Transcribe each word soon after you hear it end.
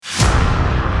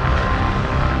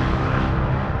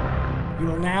You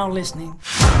are now listening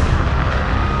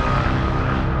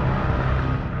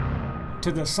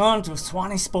to the Sons of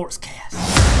Swanee Sportscast.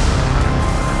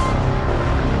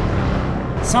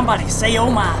 Somebody say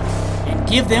oh my and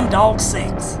give them dogs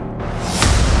 6.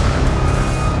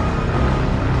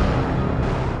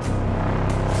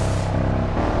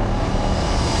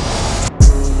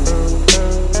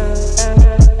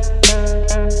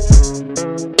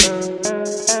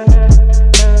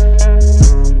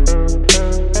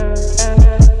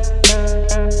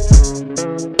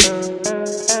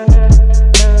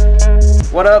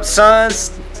 What up,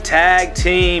 Sons? Tag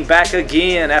team back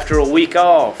again after a week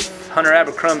off. Hunter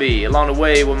Abercrombie along the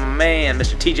way with my man,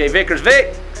 Mr. TJ Vickers.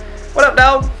 Vic, what up,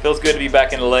 dog? Feels good to be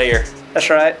back in the layer. That's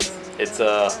right. It's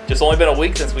just only been a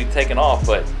week since we've taken off,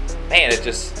 but man, it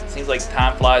just seems like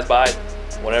time flies by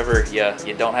whenever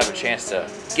you don't have a chance to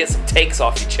get some takes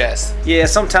off your chest. Yeah,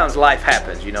 sometimes life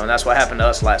happens, and that's what happened to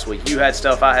us last week. You had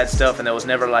stuff, I had stuff, and there was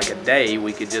never like a day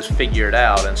we could just figure it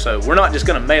out. And so we're not just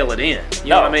going to mail it in.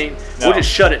 You know what I mean? No. We'll just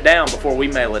shut it down before we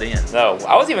mail it in. No,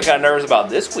 I was even kind of nervous about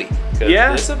this week.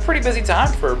 Yeah? It's a pretty busy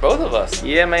time for both of us.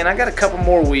 Yeah, man, I got a couple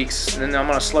more weeks, and then I'm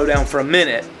going to slow down for a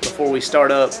minute before we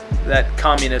start up that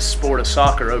communist sport of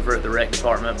soccer over at the rec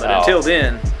department. But until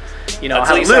then, I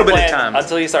have a little bit of time.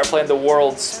 Until you start playing the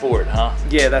world sport, huh?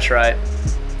 Yeah, that's right.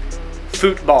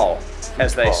 Football,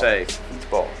 as they say.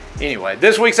 Football. Anyway,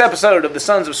 this week's episode of the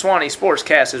Sons of Swanee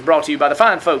Sportscast is brought to you by the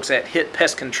fine folks at Hit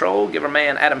Pest Control. Give our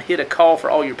man Adam Hitt a call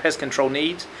for all your pest control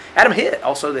needs. Adam Hitt,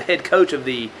 also the head coach of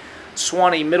the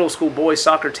Swanee Middle School boys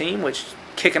soccer team, which is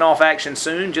kicking off action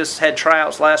soon. Just had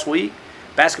tryouts last week.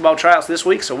 Basketball tryouts this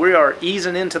week, so we are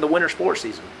easing into the winter sports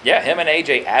season. Yeah, him and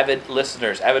AJ, avid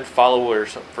listeners, avid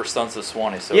followers for Sons of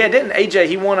Swanee. So yeah, didn't AJ?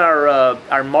 He won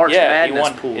our March Madness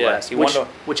pool last year,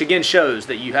 which again shows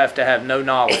that you have to have no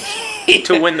knowledge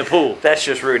to win the pool. That's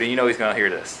just rude, and he's going to hear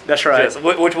this. That's right.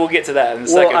 Which we'll get to that in a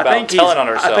second about telling on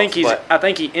ourselves. I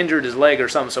think he injured his leg or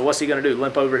something. So what's he going to do?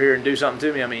 Limp over here and do something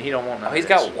to me? I mean, he don't want nothing. He's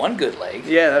got one good leg.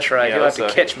 Yeah, that's right. He'll have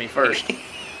to catch me first.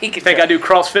 You think I do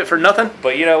CrossFit for nothing?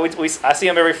 But I see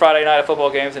him every Friday night at football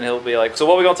games, and he'll be like, "So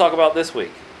what are we going to talk about this week?"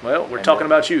 Well, we're talking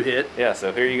about you, Hit. Yeah,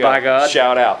 so here you go. By God.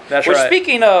 Shout out. That's right.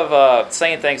 Speaking of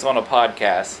saying things on a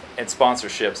podcast and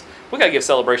sponsorships, we got to give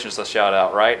Celebrations a shout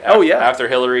out, right? After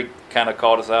Hillary kind of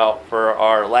called us out for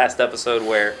our last episode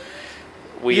where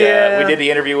we did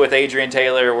the interview with Adrian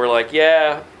Taylor. We're like,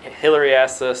 Hillary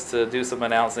asked us to do some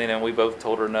announcing, and we both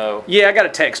told her no. Yeah, I got a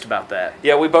text about that.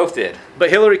 Yeah, we both did. But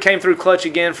Hillary came through clutch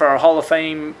again for our Hall of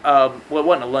Fame, it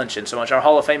wasn't a luncheon so much, our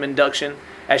Hall of Fame induction,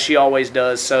 as she always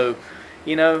does. So,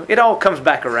 it all comes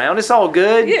back around. It's all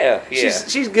good. Yeah.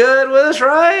 She's good with us,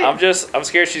 right? I'm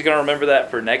scared she's going to remember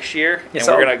that for next year, and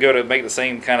we're going to go to make the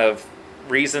same kind of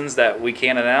reasons that we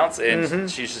can't announce, and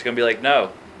she's just going to be like,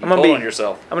 no, hold on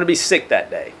yourself. I'm going to be sick that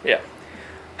day. Yeah.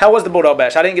 How was the Bulldog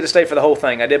Bash? I didn't get to stay for the whole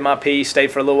thing. I did my piece,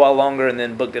 stayed for a little while longer, and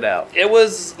then booked it out. It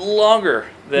was longer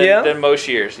than most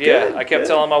years. Yeah, Good, I kept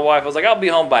telling my wife, I was like, I'll be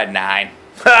home by 9.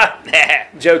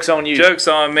 Joke's on you. Joke's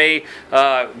on me.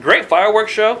 Great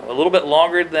fireworks show. A little bit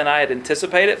longer than I had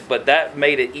anticipated, but that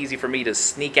made it easy for me to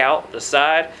sneak out the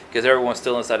side because everyone's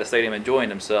still inside the stadium enjoying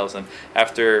themselves. And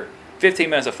after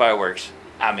 15 minutes of fireworks,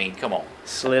 I mean, come on.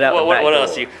 Slid out the back what door.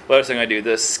 else am I going to do?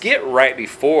 The skit right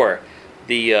before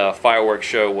the fireworks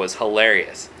show was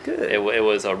hilarious. Good. It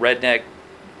was a redneck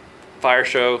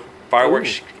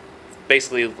fireworks,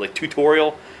 basically like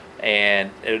tutorial,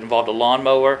 and it involved a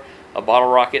lawnmower, a bottle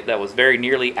rocket that was very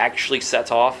nearly actually set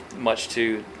off, much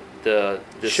to the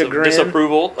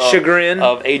disapproval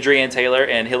of Adrian Taylor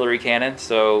and Hillary Cannon.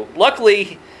 So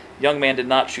luckily, young man did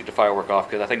not shoot the firework off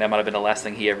because I think that might have been the last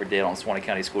thing he ever did on Swanee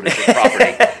County School District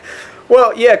property.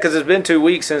 Well, yeah, because it's been 2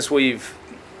 weeks since we've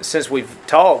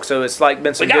talked, so it's like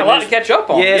been some good news. We got a lot to catch up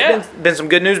on. Yeah, it's been some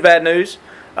good news, bad news.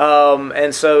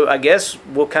 And so I guess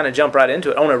we'll kind of jump right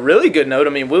into it. On a really good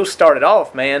note, we'll start it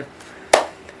off, man.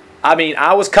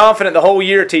 I was confident the whole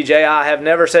year, TJ. I have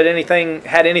never had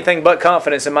anything but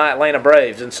confidence in my Atlanta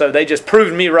Braves, and so they just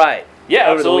proved me right.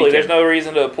 Yeah, absolutely. There's no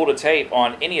reason to pull the tape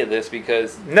on any of this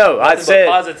because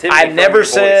I never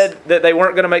said that they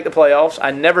weren't going to make the playoffs.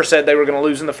 I never said they were going to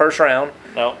lose in the first round.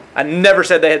 No. I never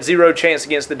said they had zero chance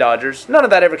against the Dodgers. None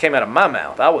of that ever came out of my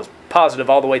mouth. I was positive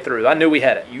all the way through. I knew we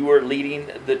had it. You were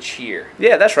leading the cheer.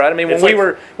 Yeah, that's right. I mean, when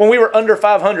we were under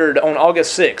 500 on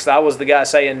August 6th, I was the guy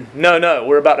saying, "No,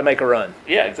 we're about to make a run."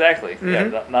 Yeah, exactly.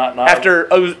 Mm-hmm. Yeah, not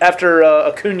after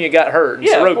Acuna got hurt and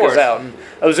Soroka's out and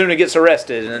Ozuna gets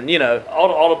arrested, and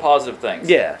all the positive things.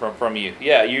 Yeah. from you.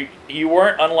 Yeah, you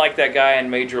weren't unlike that guy in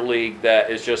Major League that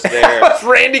is just there.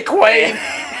 Randy Quaid.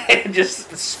 And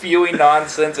just spewing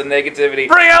nonsense and negativity.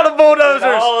 Bring out the bulldozers!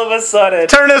 And all of a sudden,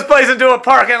 turn this place into a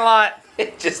parking lot.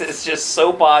 It's just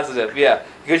so positive, yeah.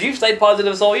 Because you've stayed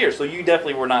positive this whole year, so you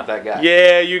definitely were not that guy.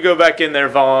 Yeah, you go back in there,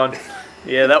 Vaughn.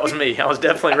 Yeah, that was me. I was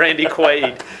definitely Randy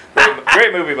Quaid.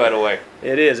 Great movie, by the way.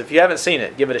 It is. If you haven't seen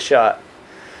it, give it a shot.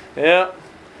 Yeah.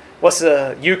 What's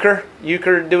Euchre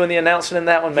doing the announcing in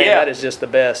that one? Man, that is just the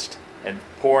best. And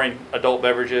pouring adult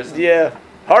beverages. Yeah.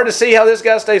 Hard to see how this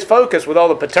guy stays focused with all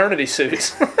the paternity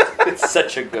suits. It's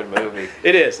such a good movie.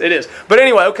 It is. But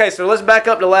anyway, okay, so let's back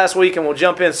up to last week and we'll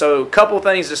jump in. So a couple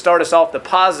things to start us off, the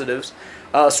positives.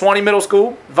 Swanee Middle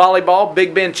School, volleyball,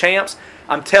 Big Bend champs.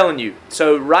 I'm telling you.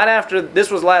 So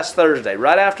this was last Thursday,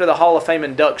 right after the Hall of Fame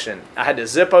induction, I had to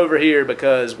zip over here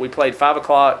because we played 5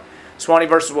 o'clock, Swanee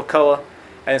versus Wakulla.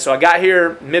 And so I got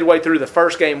here midway through the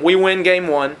first game. We win game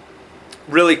 1,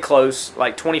 really close,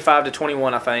 like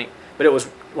 25-21, I think. But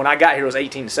when I got here, it was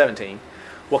 18-17.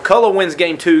 Wakulla wins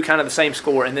game 2, kind of the same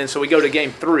score, and then so we go to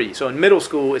game 3. So in middle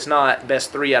school, it's not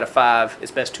best 3 out of 5;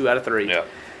 it's best 2 out of 3. Yeah.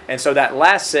 And so that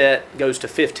last set goes to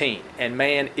 15, and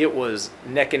man, it was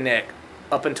neck and neck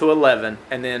up until 11,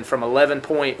 and then from 11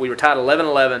 point, we were tied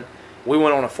 11-11. We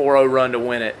went on a 4-0 run to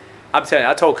win it. I'm telling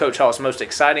you, I told Coach Hall it's the most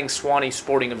exciting Swanee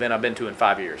sporting event I've been to in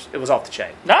 5 years. It was off the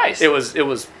chain. Nice. It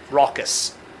was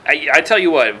raucous. I tell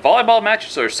you what, volleyball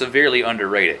matches are severely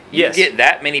underrated. Yes. You get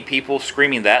that many people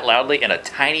screaming that loudly in a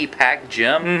tiny packed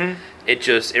gym,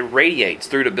 it radiates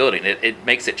through the building. It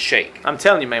makes it shake. I'm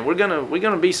telling you, man, we're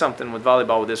gonna be something with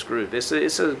volleyball with this group. It's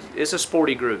a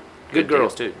sporty group. Good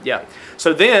girls too. Yeah.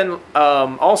 So then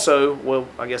also, well,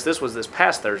 I guess this was this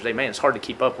past Thursday. Man, it's hard to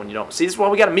keep up when you don't see. This is why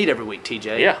we got to meet every week,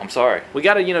 TJ. Yeah, I'm sorry. We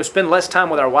got to spend less time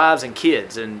with our wives and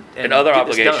kids and other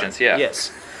obligations. Yeah.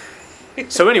 Yes.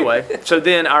 So anyway,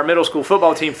 then our middle school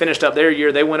football team finished up their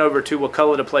year. They went over to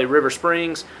Wakulla to play River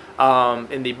Springs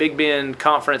in the Big Bend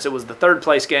Conference. It was the third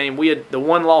place game. The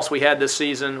one loss we had this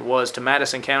season was to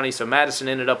Madison County, so Madison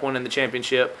ended up winning the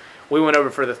championship. We went over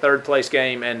for the third place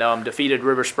game and defeated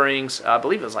River Springs. I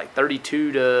believe it was like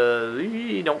 32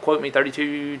 to, don't quote me,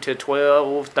 32 to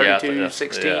 12, 32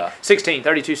 16, 16,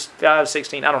 32 5,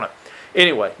 16, I don't know.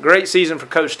 Anyway, great season for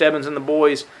Coach Stebbins and the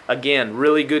boys. Again,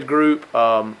 really good group.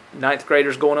 Ninth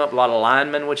graders going up, a lot of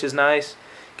linemen, which is nice.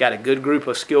 Got a good group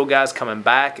of skill guys coming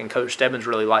back, and Coach Stebbins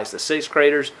really likes the sixth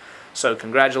graders. So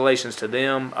congratulations to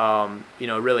them.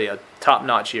 Really a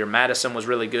top-notch year. Madison was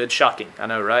really good. Shocking, I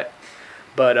know, right?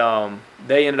 But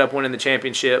they ended up winning the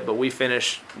championship, but we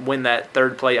win that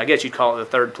third place. I guess you'd call it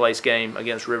the third place game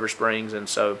against River Springs. And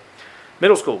so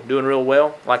middle school doing real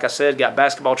well. Like I said, got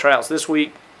basketball tryouts this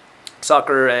week.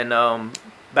 Soccer and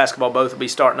basketball both will be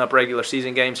starting up regular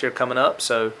season games here coming up.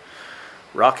 So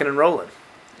rocking and rolling.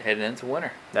 Heading into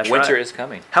winter. That's winter right. is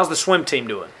coming. How's the swim team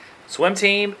doing? Swim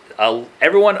team,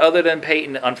 everyone other than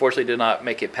Peyton unfortunately did not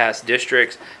make it past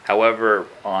districts. However,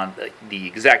 on the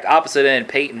exact opposite end,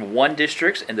 Peyton won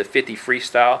districts in the 50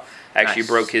 freestyle. Actually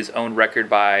broke his own record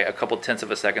by a couple tenths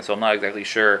of a second, so I'm not exactly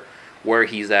sure where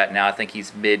he's at now. I think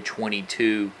he's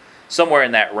mid-22, somewhere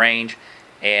in that range.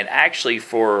 And actually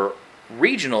for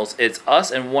regionals, it's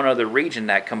us and one other region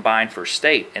that combined for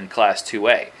state in Class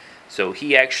 2A. So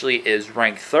he actually is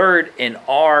ranked third in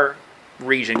our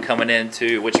region coming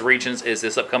into, which regions is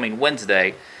this upcoming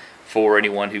Wednesday for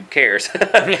anyone who cares.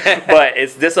 But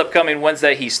it's this upcoming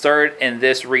Wednesday. He's third in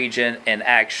this region and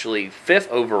actually fifth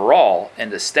overall in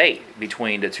the state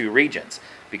between the two regions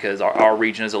because our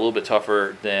region is a little bit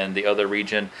tougher than the other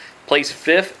region. Placed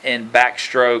fifth in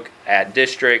backstroke at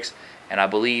districts, and I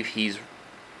believe he's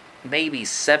maybe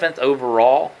seventh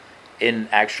overall in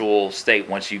actual state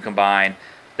once you combine.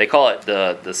 They call it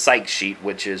the psych sheet,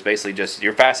 which is basically just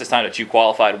your fastest time that you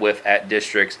qualified with at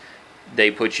districts. They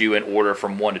put you in order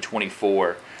from 1 to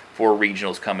 24 for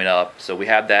regionals coming up. So we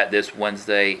have that this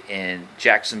Wednesday in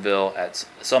Jacksonville at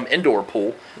some indoor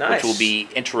pool, nice. Which will be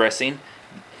interesting.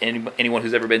 Anyone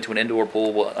who's ever been to an indoor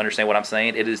pool will understand what I'm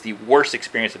saying. It is the worst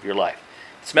experience of your life.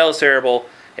 The smell is terrible.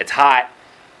 It's hot,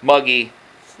 muggy.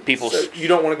 So you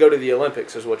don't want to go to the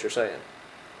Olympics is what you're saying.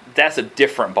 That's a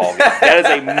different ball game. That is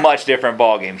a much different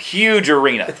ball game. Huge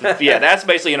arena. Yeah, that's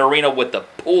basically an arena with the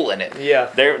pool in it. Yeah.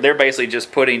 They're basically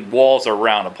just putting walls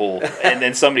around a pool, and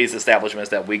then some of these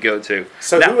establishments that we go to.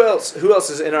 So now, who else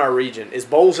is in our region? Is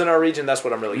Bowles in our region? That's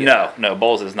what I'm really getting at. No,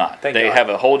 Bowles is not. They have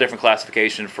a whole different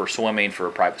classification for swimming for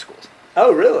private schools.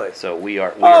 Oh, really? So we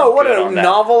are what a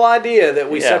novel idea that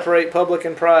we separate public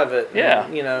and private. Yeah.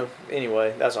 And,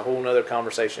 anyway, that's a whole other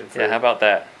conversation for how about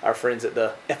that? Our friends at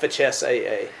the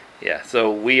FHSAA. Yeah,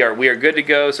 so we are good to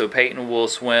go. So Peyton will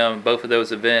swim both of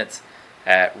those events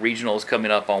at regionals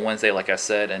coming up on Wednesday, like I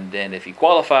said, and then if he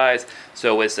qualifies,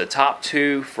 so it's the top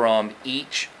 2 from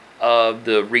each of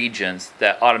the regions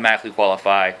that automatically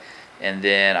qualify, and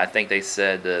then I think they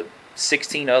said the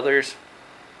 16 others.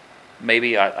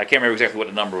 Maybe I can't remember exactly what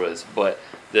the number was, but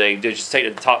they just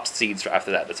take the top seeds after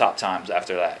that, the top times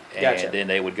after that, and gotcha. Then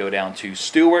they would go down to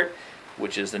Stewart,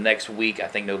 which is the next week. I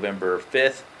think November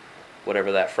 5th.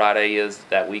 Whatever that Friday is,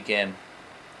 that weekend,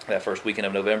 that first weekend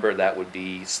of November, that would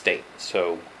be state.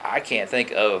 So I can't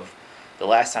think of the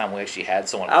last time we actually had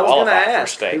someone qualify for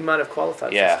state. Who might have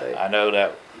qualified for state. Yeah, I know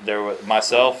that there was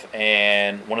myself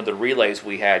and one of the relays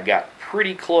we had got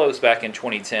pretty close back in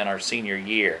 2010, our senior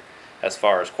year, as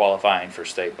far as qualifying for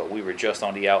state. But we were just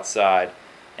on the outside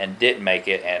and didn't make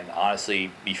it. And honestly,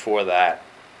 before that,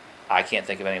 I can't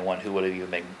think of anyone who would have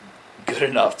even been good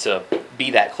enough to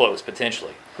be that close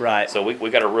potentially. Right. So we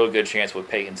got a real good chance with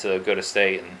Peyton to go to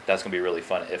state, and that's going to be really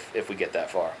fun if we get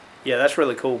that far. Yeah, that's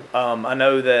really cool. I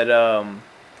know that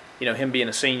him being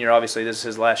a senior, obviously this is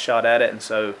his last shot at it, and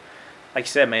so like you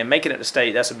said, man, making it to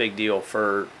state, that's a big deal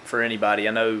for anybody.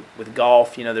 I know with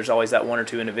golf, there's always that 1 or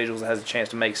 2 individuals that has a chance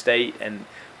to make state, and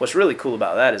what's really cool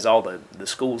about that is all the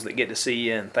schools that get to see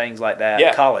you and things like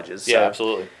that, colleges. Yeah, so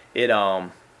absolutely.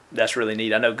 That's really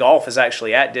neat. I know golf is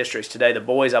actually at districts today. The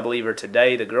boys, I believe, are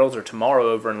today. The girls are tomorrow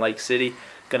over in Lake City.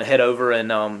 Going to head over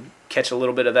and catch a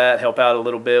little bit of that, help out a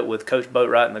little bit with Coach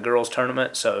Boatwright in the girls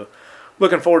tournament. So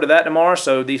looking forward to that tomorrow.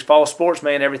 So these fall sports,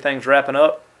 man, everything's wrapping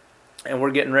up, and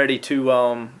we're getting ready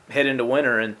to head into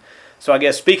winter. And so I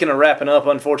guess speaking of wrapping up,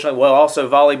 unfortunately, also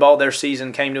volleyball, their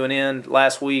season came to an end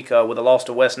last week with a loss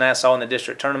to West Nassau in the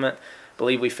district tournament. I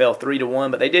believe we fell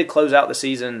 3-1, but they did close out the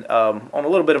season on a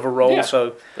little bit of a roll. Yeah,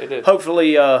 so they did.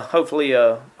 Hopefully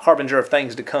a harbinger of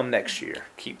things to come next year.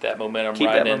 Keep that momentum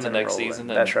into next season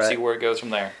and see where it goes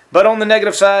from there. But on the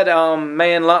negative side,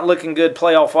 man, not looking good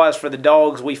playoff-wise for the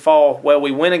Dogs. We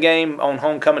win a game on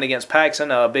homecoming against Paxson,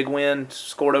 a big win,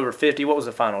 scored over 50. What was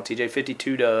the final, TJ?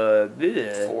 52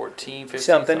 to 14, 15.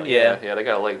 Something, yeah. Yeah, they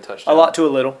got a late touchdown. A lot to a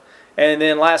little. And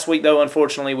then last week, though,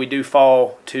 unfortunately, we do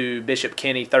fall to Bishop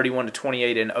Kenny,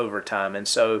 31-28 in overtime. And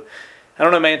so, I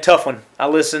don't know, man, tough one. I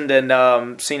listened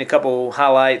and seen a couple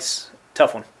highlights.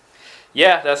 Tough one.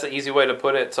 Yeah, that's an easy way to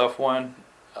put it. Tough one.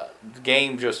 The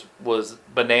game just was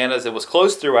bananas. It was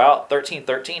close throughout,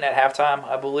 13-13 at halftime,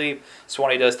 I believe.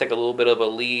 Suwannee does take a little bit of a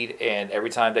lead, and every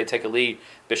time they take a lead,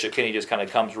 Bishop Kenny just kind of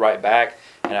comes right back.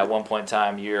 And at one point in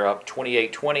time, you're up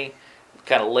 28-20.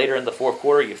 Kind of later in the fourth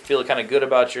quarter, you feel kind of good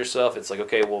about yourself. It's like,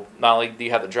 okay, well, not only do you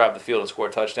have to drive the field and score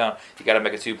a touchdown, you got to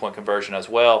make a 2-point conversion as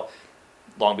well.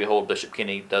 Long and behold, Bishop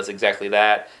Kenny does exactly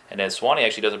that. And then Suwannee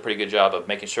actually does a pretty good job of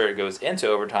making sure it goes into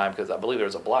overtime because I believe there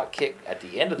was a block kick at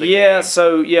the end of the game. Yeah,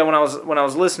 so, when I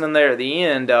was listening there at the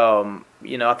end,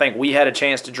 I think we had a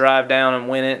chance to drive down and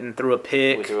win it and threw a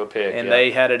pick. We threw a pick, and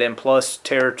they had it in plus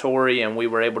territory, and we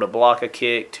were able to block a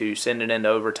kick to send it into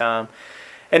overtime.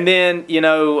 And then,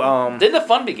 then the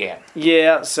fun began.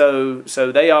 Yeah, so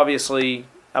they obviously,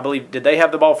 I believe, did they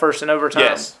have the ball first in overtime?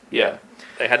 Yes, yeah.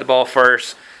 They had the ball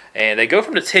first, and they go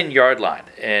from the 10-yard line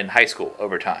in high school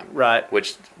overtime. Right.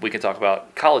 Which we can talk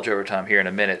about college overtime here in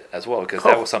a minute as well, because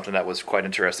that was something that was quite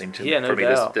interesting for me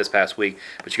this past week.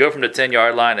 But you go from the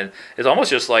 10-yard line, and it's almost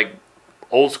just like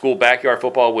old school backyard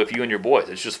football with you and your boys.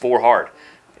 It's just 4 hard.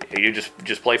 You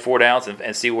just play 4 downs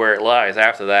and see where it lies.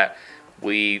 After that,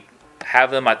 we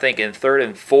have them, I think, in 3rd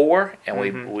and 4,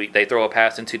 and they throw a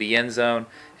pass into the end zone,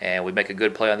 and we make a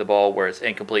good play on the ball where it's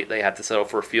incomplete. They have to settle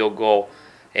for a field goal,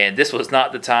 and this was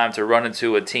not the time to run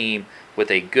into a team with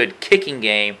a good kicking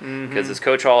game because as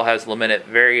Coach Hall has lamented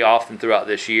very often throughout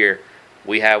this year,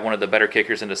 we have one of the better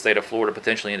kickers in the state of Florida,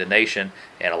 potentially in the nation,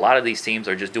 and a lot of these teams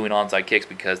are just doing onside kicks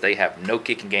because they have no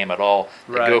kicking game at all.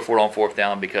 They go for it on 4th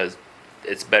down because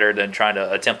it's better than trying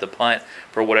to attempt a punt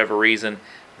for whatever reason,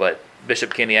 but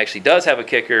Bishop Kenny actually does have a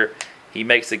kicker. He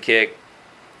makes the kick,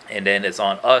 and then it's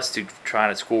on us to try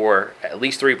to score at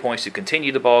least 3 points to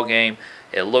continue the ball game.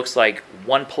 It looks like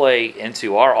one play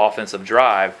into our offensive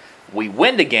drive, we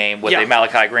win the game with a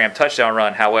Malachi Graham touchdown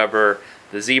run. However,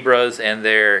 the Zebras and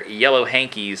their yellow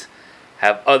hankies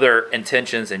have other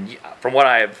intentions, and from what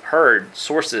I have heard,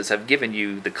 sources have given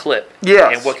you the clip.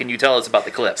 Yes. And what can you tell us about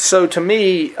the clip? So to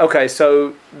me, okay,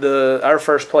 so our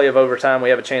first play of overtime, we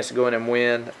have a chance to go in and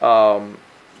win.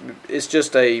 It's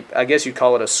just I guess you'd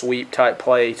call it a sweep type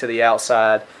play to the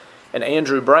outside, and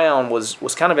Andrew Brown was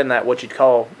kind of in that what you'd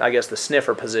call, I guess, the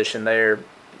sniffer position there,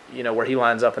 where he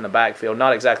lines up in the backfield,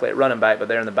 not exactly at running back, but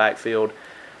there in the backfield.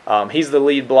 He's the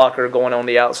lead blocker going on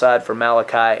the outside for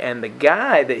Malachi, and the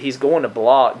guy that he's going to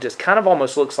block just kind of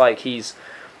almost looks like he's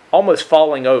almost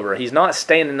falling over. He's not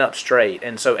standing up straight,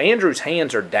 and so Andrew's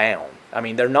hands are down. I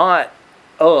mean, they're not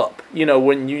up.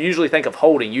 When you usually think of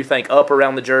holding, you think up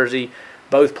around the jersey,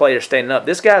 both players standing up.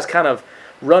 This guy's kind of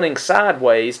running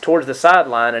sideways towards the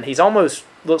sideline, and he's almost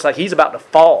looks like he's about to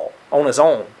fall on his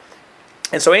own.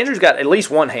 And so Andrew's got at least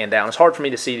one hand down. It's hard for me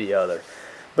to see the other.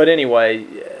 But anyway,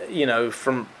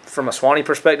 from a Swanee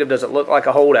perspective, does it look like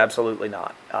a hold? Absolutely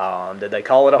not. Did they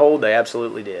call it a hold? They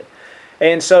absolutely did.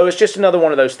 And so it's just another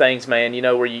one of those things, man,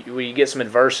 where you get some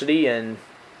adversity and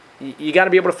you got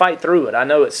to be able to fight through it. I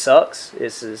know it sucks.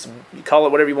 It's you call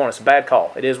it whatever you want. It's a bad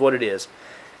call. It is what it is.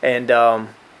 And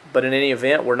but in any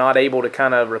event, we're not able to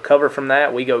kind of recover from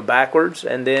that. We go backwards,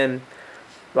 and then,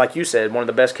 like you said, one of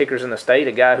the best kickers in the state,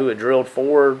 a guy who had drilled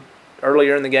 4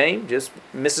 earlier in the game, just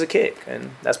misses a kick,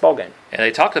 and that's ball game. And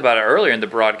they talked about it earlier in the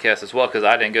broadcast as well, because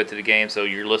I didn't go to the game, so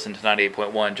you're listening to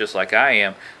 98.1 just like I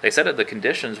am. They said that the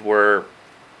conditions were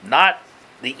not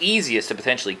the easiest to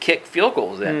potentially kick field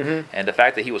goals in, and the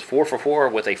fact that he was 4 for 4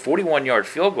 with a 41-yard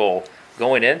field goal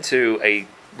going into a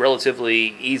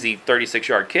relatively easy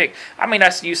 36-yard kick. I mean,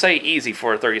 you say easy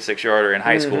for a 36-yarder in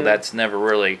high school. That's never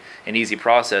really an easy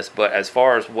process. But as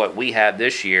far as what we have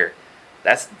this year,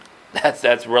 that's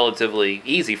relatively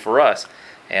easy for us.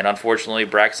 And unfortunately,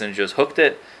 Braxton just hooked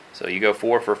it. So you go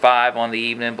 4 for 5 on the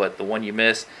evening, but the one you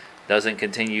miss doesn't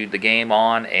continue the game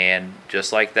on. And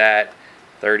just like that,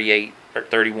 31-28,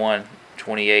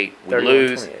 we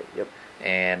lose. Yep.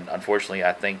 And unfortunately,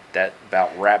 I think that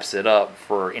about wraps it up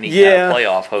for any kind of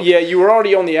playoff hope. Yeah, you were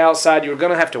already on the outside. You were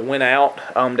going to have to win out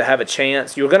to have a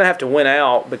chance. You were going to have to win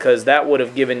out because that would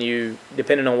have given you,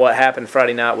 depending on what happened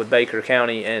Friday night with Baker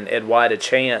County and Ed White, a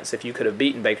chance, if you could have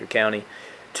beaten Baker County,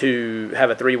 to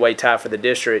have a 3-way tie for the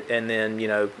district and then,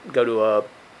 go to a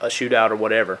shootout or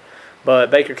whatever.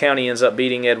 But Baker County ends up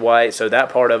beating Ed White, so that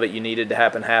part of it you needed to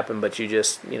happen, but you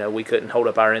just, we couldn't hold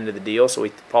up our end of the deal, so we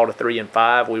fought a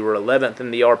 3-5. We were 11th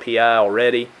in the RPI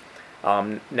already.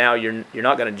 Now you're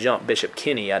not going to jump Bishop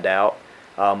Kenny, I doubt.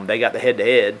 They got the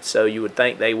head-to-head, so you would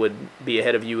think they would be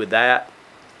ahead of you with that.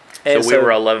 And so we were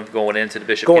 11th going into the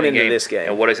Bishop Kenny game. This game.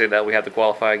 And what did I say that we have to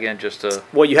qualify again just to?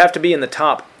 Well, you have to be in the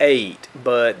top 8,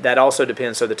 but that also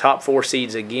depends. So the top 4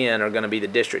 seeds again are going to be the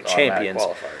district champions.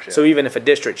 Yeah. So even if a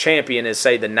district champion is,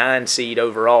 say, the 9 seed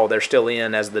overall, they're still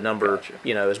in as the number,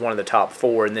 as one of the top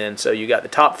 4. And then so you got the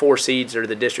top 4 seeds are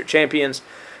the district champions,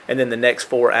 and then the next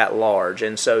 4 at large.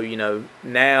 And so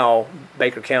now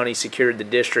Baker County secured the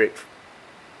district.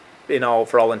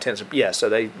 For all intents, so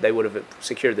they would have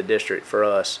secured the district for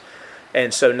us.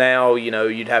 And so now,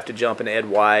 you'd have to jump an Ed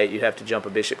White, you'd have to jump a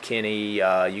Bishop Kenny,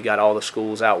 you got all the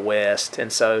schools out west.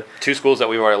 And so 2 schools that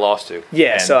we've already lost to.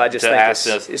 Yeah, and so I just think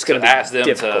it's going to be ask them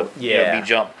difficult. to be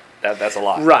jumped. That's a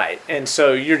lot. Right. And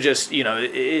so you're just,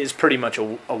 it's pretty much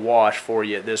a wash for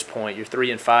you at this point. You're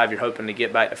 3-5, you're hoping to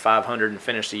get back to 500 and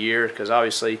finish the year because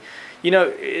obviously,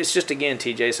 it's just, again,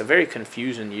 TJ, it's a very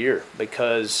confusing year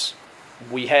because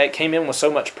we came in with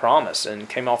so much promise and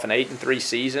came off an 8-3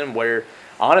 season where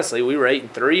honestly we were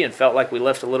 8-3 and felt like we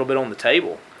left a little bit on the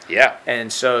table. Yeah.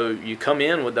 And so you come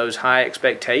in with those high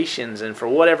expectations, and for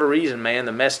whatever reason, man,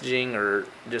 the messaging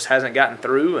just hasn't gotten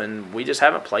through, and we just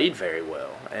haven't played very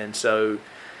well. And so,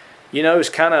 it's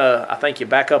kind of, I think you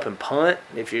back up and punt.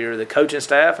 If you're the coaching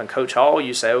staff and Coach Hall,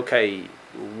 you say, okay,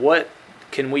 what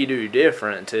can we do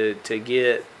different to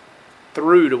get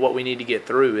through to what we need to get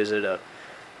through? Is it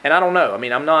and I don't know. I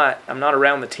mean, I'm not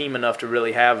around the team enough to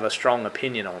really have a strong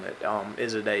opinion on it.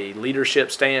 Is it a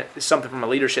something from a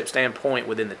leadership standpoint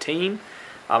within the team?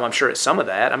 I'm sure it's some of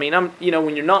that. I mean,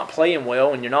 when you're not playing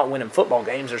well and you're not winning football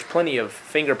games, there's plenty of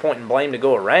finger pointing blame to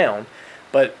go around,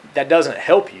 but that doesn't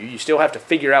help you. You still have to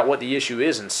figure out what the issue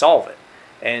is and solve it.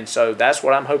 And so that's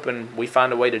what I'm hoping we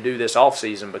find a way to do this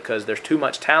offseason because there's too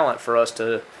much talent for us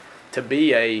to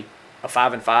be a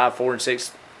 5-5,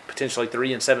 4-6, potentially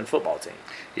 3-7 football team.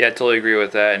 Yeah, I totally agree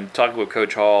with that. And talking with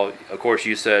Coach Hall, of course,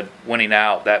 you said winning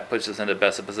out, that puts us in the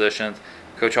best of positions.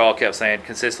 Coach Hall kept saying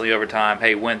consistently over time,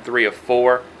 hey, win 3 of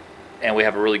 4, and we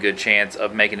have a really good chance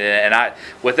of making it. And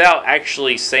without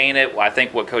actually saying it, I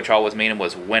think what Coach Hall was meaning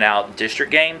was win out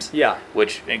district games. Yeah.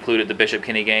 Which included the Bishop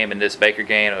Kenny game and this Baker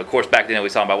game. Of course, back then we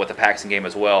was talking about with the Paxton game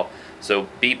as well. So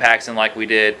beat Paxton like we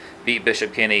did, beat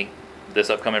Bishop Kenny this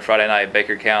upcoming Friday night at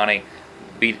Baker County,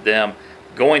 beat them.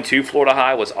 Going to Florida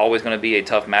High was always going to be a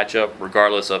tough matchup,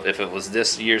 regardless of if it was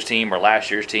this year's team or last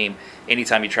year's team.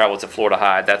 Anytime you travel to Florida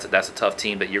High, that's a tough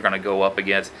team that you're going to go up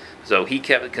against. So he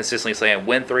kept consistently saying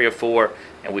win 3 or 4,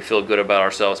 and we feel good about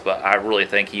ourselves. But I really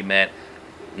think he meant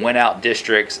win out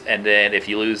districts, and then if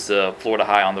you lose to Florida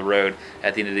High on the road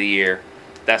at the end of the year,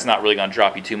 that's not really going to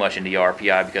drop you too much into your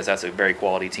RPI because that's a very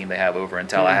quality team they have over in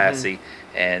Tallahassee.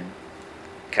 And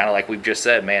kind of like we've just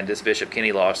said, man, this Bishop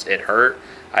Kenny loss, it hurt.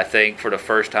 I think for the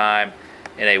first time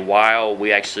in a while,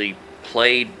 we actually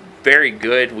played very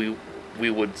good. We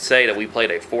would say that we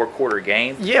played a 4-quarter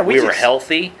game. Yeah, we were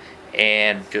healthy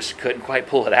and just couldn't quite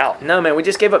pull it out. No, man, we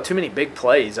just gave up too many big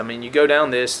plays. I mean, you go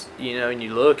down this, and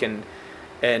you look, and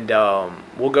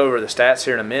we'll go over the stats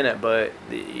here in a minute, but,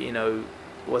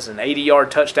 was an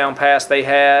 80-yard touchdown pass they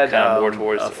had, kind of more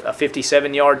towards a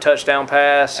 57-yard touchdown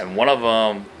pass. And one of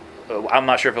them, I'm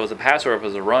not sure if it was a pass or if it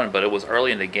was a run, but it was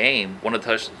early in the game. One of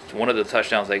the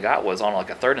touchdowns they got was on like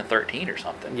a 3rd and 13 or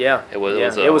something. Yeah, it was a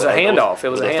handoff. It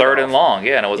was a 3rd and long.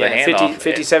 Yeah, and it was a handoff.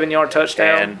 57-yard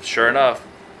touchdown. And sure enough,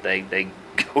 they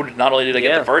go. Not only did they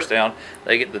get the first down,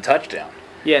 they get the touchdown.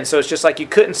 Yeah, and so it's just like you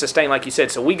couldn't sustain, like you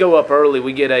said. So we go up early.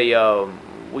 We get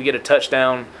a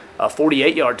touchdown, a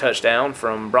 48-yard touchdown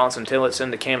from Bronson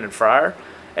Tillotson to Camden Fryer.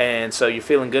 And so you're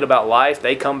feeling good about life.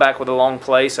 They come back with a long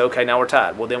play. So, okay, now we're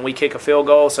tied. Well, then we kick a field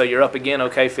goal. So you're up again.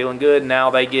 Okay, feeling good. Now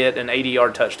they get an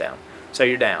 80-yard touchdown. So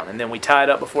you're down. And then we tied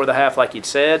up before the half like you'd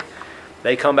said.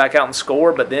 They come back out and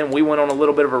score. But then we went on a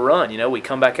little bit of a run. We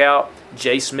come back out.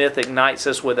 Jay Smith ignites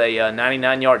us with a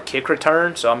 99-yard kick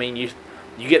return. So, I mean, you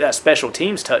get that special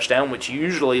teams touchdown, which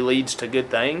usually leads to good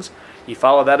things. You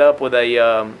follow that up with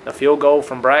a field goal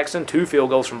from Braxton, 2 field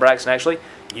goals from Braxton actually.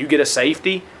 You get a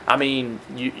safety. I mean,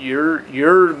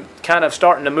 you're kind of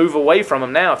starting to move away from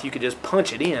them now. If you could just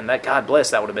punch it in, that God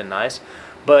bless, that would have been nice.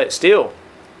 But still,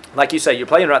 like you say, you're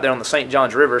playing right there on the St.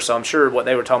 Johns River, so I'm sure what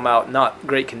they were talking about, not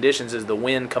great conditions, is the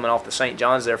wind coming off the St.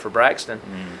 Johns there for Braxton.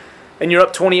 And you're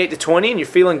up 28-20, and you're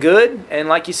feeling good. And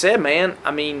like you said, man,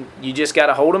 I mean, you just got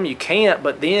to hold them. You can't,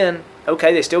 but then,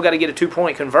 okay, they still got to get a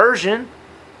 2-point conversion,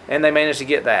 and they managed to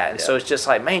get that. And so it's just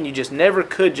like, man, you just never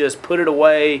could just put it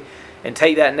away and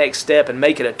take that next step and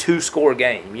make it a 2-score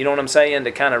game. You know what I'm saying?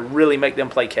 To kind of really make them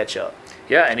play catch up.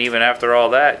 Yeah, and even after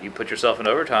all that, you put yourself in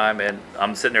overtime, and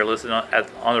I'm sitting there listening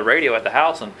on the radio at the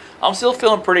house, and I'm still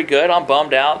feeling pretty good. I'm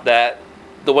bummed out that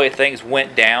the way things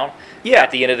went down at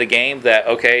the end of the game, that,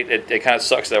 okay, it kind of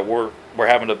sucks that we're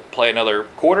having to play another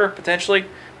quarter, potentially.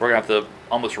 We're going to have to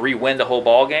almost re-win the whole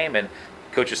ball game, and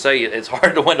coaches say it's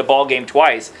hard to win the ball game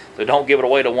twice, so don't give it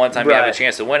away the one time you have a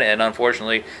chance to win it. And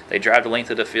unfortunately, they drive the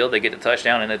length of the field, they get the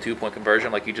touchdown and a 2-point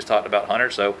conversion, like you just talked about, Hunter.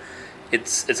 So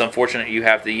it's unfortunate you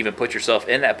have to even put yourself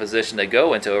in that position to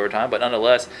go into overtime. But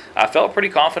nonetheless, I felt pretty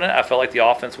confident. I felt like the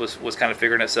offense was kind of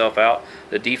figuring itself out.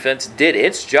 The defense did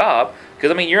its job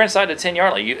because, I mean, you're inside the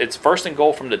 10-yard line. It's 1st and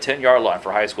goal from the 10-yard line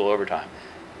for high school overtime.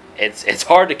 It's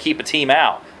hard to keep a team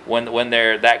out when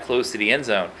they're that close to the end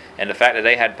zone. And the fact that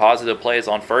they had positive plays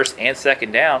on 1st and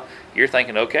 2nd down, you're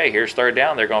thinking, okay, here's 3rd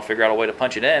down. They're going to figure out a way to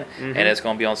punch it in, and it's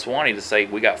going to be on Suwannee to say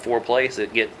we got 4 plays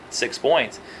that get 6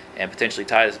 points and potentially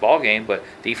tie this ball game. But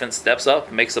defense steps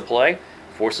up, makes a play,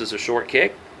 forces a short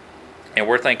kick, and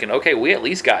we're thinking, okay, we at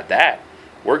least got that.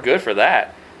 We're good for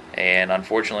that. And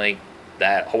unfortunately,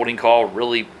 that holding call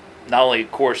really not only,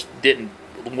 of course, didn't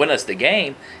win us the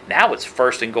game. Now it's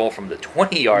 1st and goal from the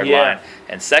 20-yard line,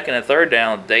 and 2nd and 3rd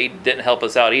down, they didn't help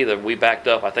us out either. We backed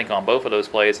up, I think, on both of those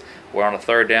plays. We're on a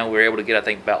 3rd down. We were able to get, I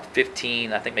think, about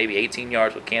 15, I think maybe 18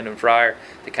 yards with Camden Fryer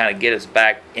to kind of get us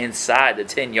back inside the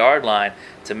 10-yard line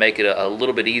to make it a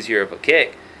little bit easier of a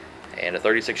kick. And a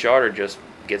 36-yarder just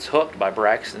gets hooked by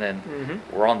Braxton, and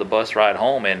we're on the bus ride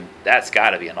home, and that's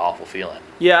got to be an awful feeling.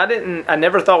 Yeah, I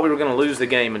never thought we were going to lose the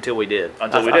game until we did. I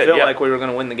felt like we were going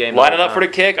to win the game. Lining up for the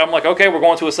kick, I'm like, okay, we're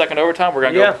going to a 2nd overtime. We're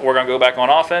going to go back on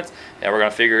offense, and we're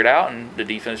going to figure it out. And the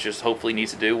defense just hopefully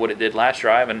needs to do what it did last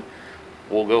drive, and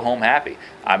we'll go home happy.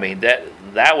 I mean, that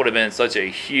would have been such a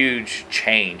huge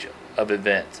change of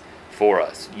events for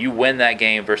us. You win that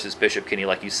game versus Bishop Kenny,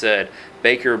 like you said.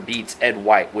 Baker beats Ed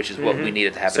White, which is what we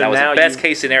needed to happen. So that was the best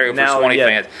case scenario for Suwannee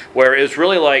fans, where it was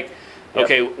really like,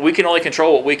 okay, we can only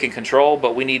control what we can control,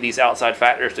 but we need these outside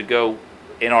factors to go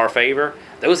in our favor.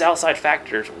 Those outside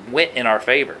factors went in our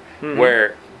favor,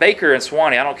 where Baker and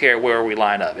Swanee, I don't care where we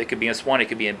line up. It could be in Swanee, it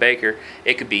could be in Baker,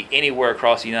 it could be anywhere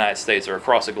across the United States or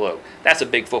across the globe. That's a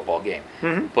big football game.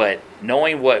 Mm-hmm. But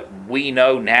knowing what we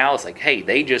know now, it's like, hey,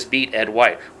 they just beat Ed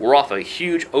White. We're off a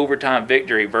huge overtime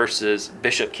victory versus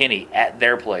Bishop Kenny at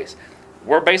their place.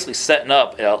 We're basically setting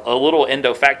up a little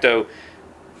endo facto,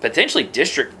 potentially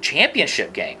district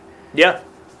championship game. Yeah.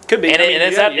 Could be. And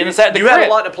it's at the crib. You have a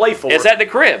lot to play for. It's at the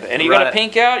crib. And you got Right. to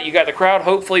pink out. You got the crowd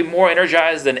hopefully more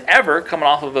energized than ever coming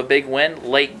off of a big win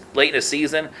late in the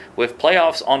season with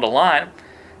playoffs on the line.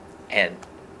 And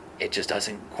it just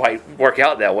doesn't quite work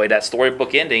out that way. That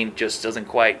storybook ending just doesn't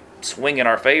quite swing in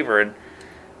our favor. And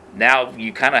now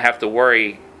you kind of have to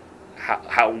worry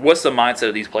what's the mindset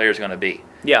of these players going to be.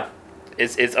 Yeah.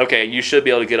 It's okay. You should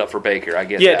be able to get up for Baker. I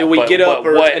guess. Yeah. Do we get up,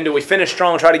 and do we finish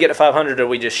strong, try to get to 500, or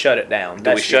we just shut it down?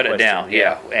 Do we shut it down?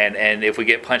 Yeah. And if we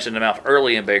get punched in the mouth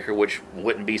early in Baker, which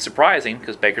wouldn't be surprising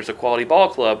because Baker's a quality ball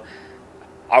club,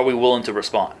 are we willing to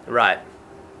respond? Right.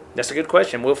 That's a good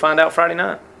question. We'll find out Friday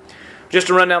night. Just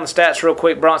to run down the stats real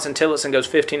quick, Bronson Tillotson goes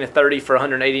 15 of 30 for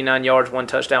 189 yards, 1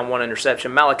 touchdown, 1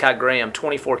 interception. Malachi Graham,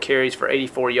 24 carries for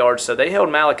 84 yards. So they held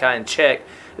Malachi in check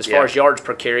as far as yards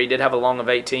per carry. He did have a long of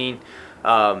 18.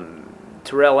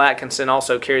 Terrell Atkinson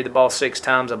also carried the ball 6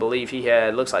 times. I believe he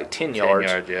had, looks like 10 yards.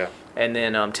 10 yards, yeah. And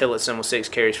then Tillotson with 6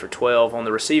 carries for 12. On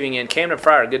the receiving end, Camden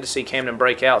Fryer, good to see Camden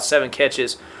break out. 7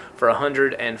 catches for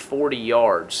 140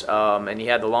 yards. And he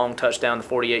had the long touchdown, the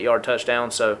 48-yard touchdown.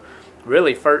 So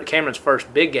really Camden's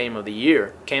first big game of the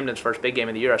year.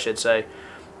 I should say.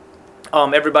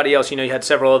 Everybody else, you had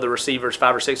several other receivers,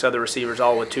 5 or 6 other receivers,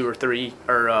 all with 2 or 3,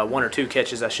 or 1 or 2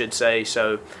 catches, I should say.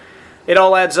 So it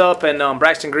all adds up, and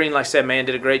Braxton Green, like I said, man,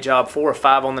 did a great job. 4 or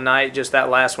 5 on the night. Just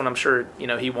that last one, I'm sure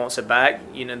he wants it back.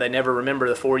 They never remember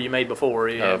the 4 you made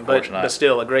before. But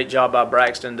still, a great job by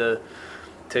Braxton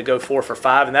to go 4 for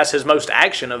 5, and that's his most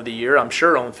action of the year, I'm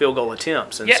sure, on field goal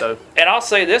attempts. And and I'll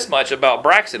say this much about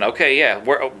Braxton. Okay, yeah,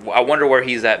 I wonder where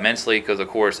he's at mentally because, of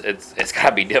course, it's got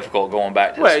to be difficult going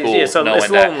back to school. Yeah, so it's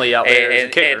lonely out there as a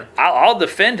kicker. And I'll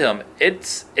defend him.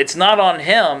 It's not on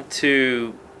him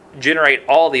to generate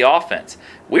all the offense.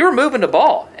 We were moving the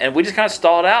ball, and we just kind of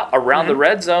stalled out around the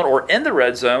red zone or in the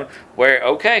red zone where,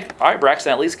 okay, all right,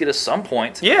 Braxton, at least get us some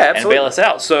points and bail us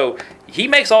out. So he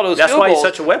makes all those field goals. That's why he's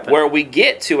such a weapon. Where we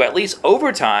get to at least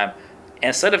overtime.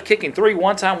 Instead of kicking 3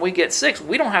 one time, we get 6.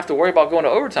 We don't have to worry about going to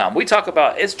overtime. We talk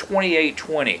about it's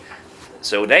 28-20.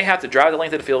 So they have to drive the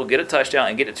length of the field, get a touchdown,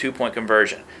 and get a 2-point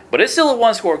conversion. But it's still a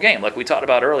 1-score game, like we talked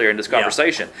about earlier in this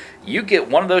conversation. Yeah. You get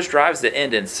one of those drives that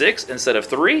end in 6 instead of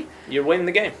 3. You're winning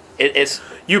the game.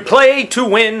 You play to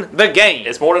win the game.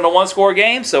 It's more than a 1-score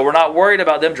game, so we're not worried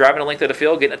about them driving the length of the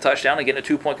field, getting a touchdown, and getting a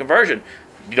 2-point conversion.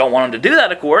 You don't want them to do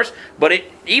that, of course, but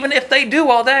even if they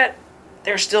do all that,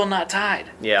 they're still not tied.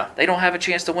 Yeah. They don't have a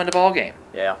chance to win the ball game.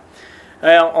 Yeah.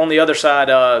 Well, on the other side,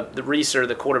 the Reeser,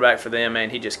 the quarterback for them,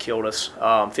 man, he just killed us.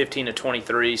 15 to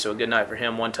 23, so a good night for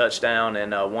him. 1 touchdown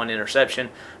and 1 interception.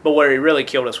 But where he really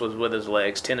killed us was with his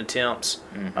legs. 10 attempts,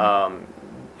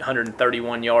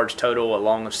 131 yards total, a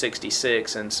long of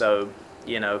 66. And so,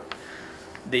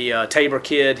 the Tabor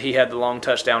kid, he had the long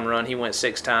touchdown run. He went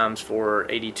 6 times for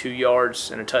 82 yards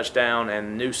and a touchdown.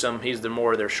 And Newsome, he's the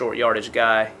more of their short yardage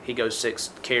guy. He goes 6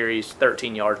 carries,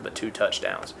 13 yards, but 2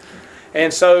 touchdowns.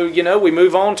 And so, we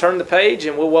move on, turn the page,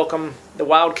 and we'll welcome the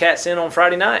Wildcats in on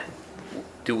Friday night.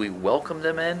 Do we welcome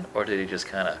them in, or do they just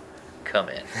kind of come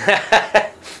in?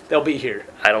 They'll be here.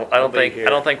 I don't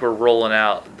think we're rolling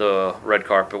out the red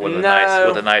carpet with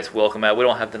a nice welcome out. We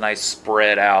don't have the nice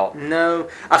spread out. No,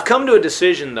 I've come to a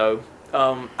decision though.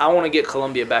 I want to get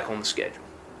Columbia back on the schedule.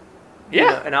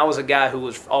 Yeah, and I was a guy who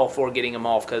was all for getting them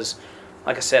off because,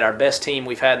 like I said, our best team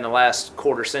we've had in the last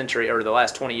quarter century or the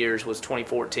last 20 years was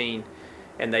 2014.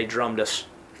 And they drummed us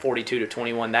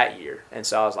 42-21 that year. And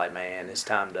so I was like, man, it's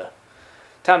time to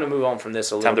move on from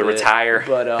this a little bit. Time to retire.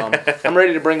 But I'm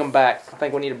ready to bring them back. I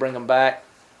think we need to bring them back.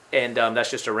 And that's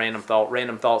just a random thought.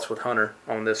 Random thoughts with Hunter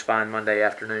on this fine Monday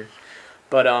afternoon.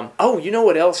 But, you know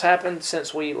what else happened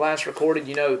since we last recorded?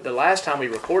 The last time we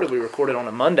recorded on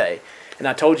a Monday. And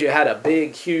I told you I had a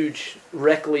big, huge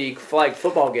rec league flag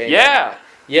football game. Yeah.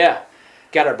 Yeah.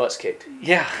 Got our butts kicked.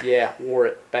 Yeah. Yeah, wore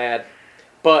it bad.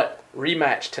 But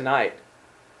rematch tonight.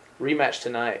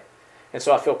 And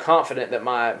so I feel confident that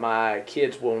my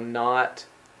kids will not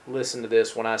listen to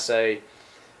this when I say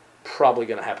probably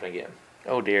going to happen again.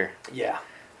 Oh, dear. Yeah,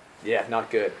 not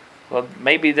good. Well,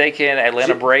 maybe they can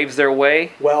Atlanta Braves their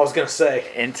way. Well, I was going to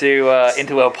say. Into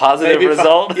a positive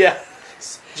result. Yeah.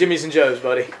 Jimmy's and Joe's,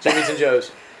 buddy. Jimmy's and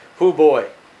Joe's. Oh, boy.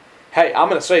 Hey, I'm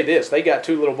going to say this. They got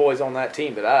 2 little boys on that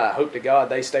team that I hope to God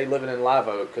they stay living in Live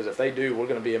Oak because if they do, we're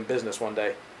going to be in business one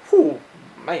day. Whew,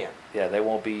 man. Yeah, they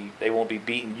won't be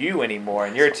beating you anymore,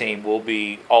 and your team will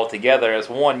be all together as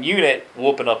one unit,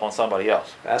 whooping up on somebody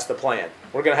else. That's the plan.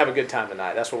 We're gonna have a good time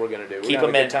tonight. That's what we're gonna do. Keep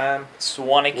them in time.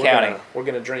 Suwannee County. We're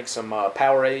gonna drink some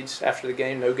Powerades after the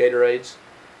game. No Gatorades,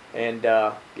 and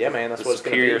yeah, man, that's what it's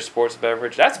gonna be. Superior sports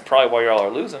beverage. That's probably why y'all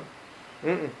are losing.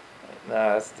 Mm-mm.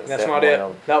 No, that's not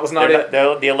it. That was not it.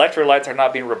 The electrolytes are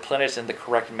not being replenished in the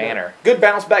correct manner. Good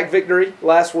bounce back victory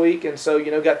last week, and so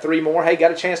got 3 more. Hey,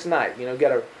 got a chance tonight. Got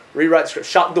to rewrite the script.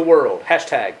 Shock the world.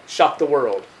 Hashtag shock the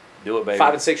world. Do it, baby.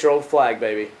 5 and 6 year old flag,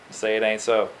 baby. Say it ain't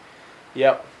so.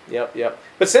 Yep.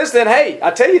 But since then, hey,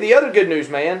 I tell you the other good news,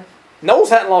 man.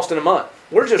 Knowles hadn't lost in a month.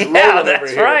 We're just rolling over here.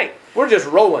 That's right. We're just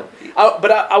rolling.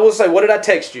 But I will say, what did I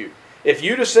text you? If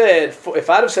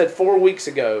I'd have said 4 weeks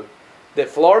ago that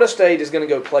Florida State is going to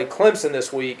go play Clemson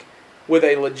this week with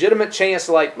a legitimate chance,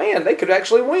 man, they could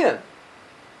actually win,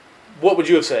 what would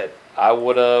you have said? I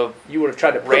would have. You would have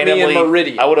tried to put me in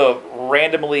Meridian. I would have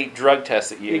randomly drug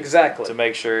tested you. Exactly. To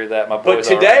make sure that my boys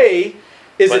But today,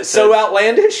 is it so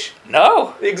outlandish?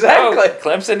 No. Exactly. No.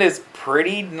 Clemson is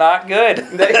pretty not good.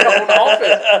 They on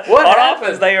offense. What happened?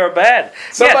 Offense, they are bad.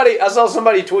 I saw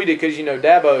somebody tweeted because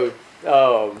Dabo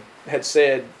had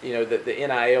said that the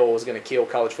NIL was going to kill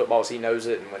college football as he knows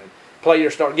it, and when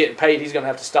players start getting paid, he's going to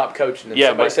have to stop coaching. And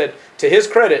somebody said, to his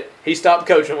credit, he stopped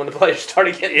coaching when the players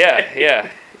started getting paid. Yeah.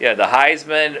 The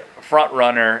Heisman front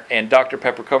runner and Dr.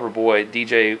 Pepper cover boy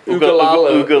DJ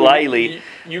Ugalele.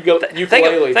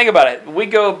 Think about it. We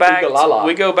go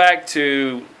back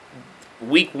to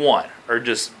week 1, or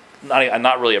just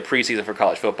not really a preseason for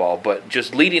college football, but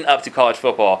just leading up to college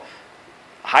football.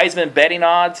 Heisman betting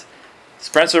odds.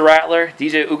 Spencer Rattler,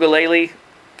 DJ Ugalele,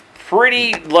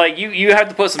 pretty you have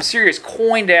to put some serious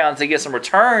coin down to get some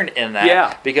return in that.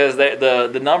 Yeah. Because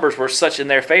the numbers were such in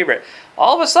their favorite.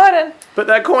 All of a sudden, put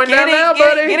that coin down now,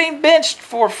 buddy. Getting benched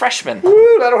for freshmen.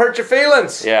 Woo, that'll hurt your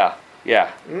feelings. Yeah.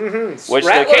 Mm-hmm. Which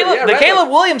Rattler, the Caleb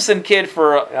Williamson kid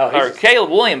Caleb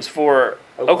Williams for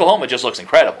Oklahoma just looks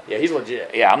incredible. Yeah, he's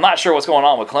legit. Yeah, I'm not sure what's going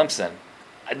on with Clemson.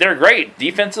 They're great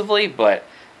defensively, but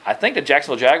I think the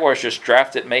Jacksonville Jaguars just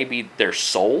drafted maybe their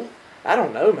soul. I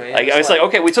don't know, man. It's like,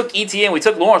 okay, we took ETN, we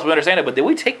took Lawrence, we understand it, but did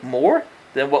we take more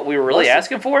than what we were really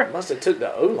asking for? Must have took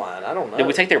the O-line. I don't know. Did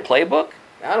we take their playbook?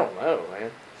 I don't know, man.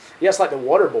 Yeah, it's like the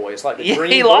Water Boy. It's like the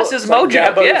Green he Book. Lost his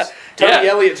mojo. Tony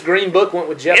Elliott's Green Book went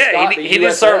with Jeff Scott. He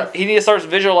needs to start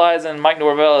visualizing Mike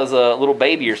Norvell as a little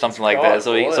baby or something like that,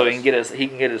 so he can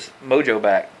get his mojo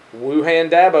back.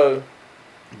 Wuhan Dabo.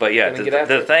 But yeah,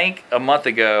 to think a month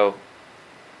ago,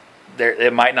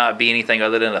 it might not be anything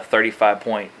other than a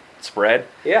 35-point spread.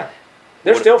 Yeah,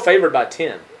 they're still favored by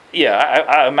 10. Yeah,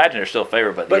 I imagine they're still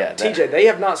favored, but yeah. TJ, they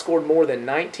have not scored more than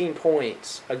 19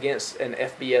 points against an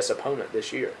FBS opponent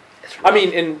this year. I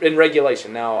mean, in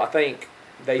regulation. Now, I think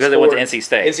they went to NC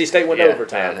State. NC State went to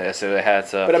overtime. Yeah, so they had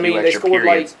But I mean, they scored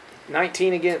periods.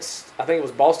 19 against, I think it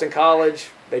was Boston College.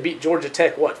 They beat Georgia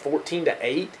Tech,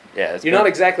 14-8? Yeah, you're not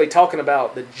exactly talking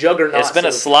about the juggernaut. It's been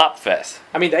a slop fest.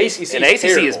 I mean, the ACC and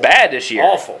ACC is bad this year.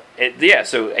 Awful.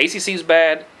 So ACC is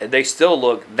bad, and they still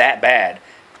look that bad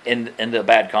in the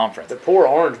bad conference. The poor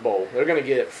Orange Bowl. They're going to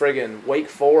get friggin' Wake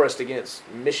Forest against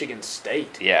Michigan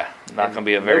State. Yeah, not going to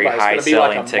be a very high selling ticket. It's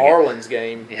going to be like a Marlins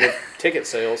game with ticket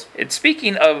sales. And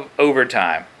speaking of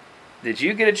overtime, did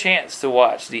you get a chance to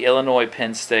watch the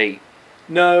Illinois-Penn State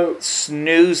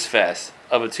snooze fest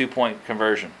of a 2-point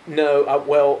conversion? No.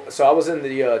 So I was in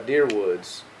the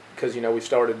Deerwoods because, we've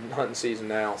started hunting season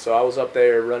now. So I was up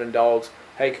there running dogs.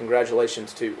 Hey,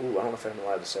 congratulations to – I don't know if I'm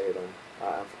allowed to say it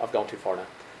I've gone too far now.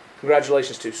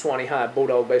 Congratulations to Suwannee High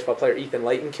Bulldog baseball player Ethan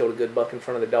Layton. Killed a good buck in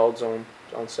front of the dogs on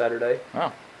Saturday.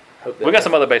 Oh. We got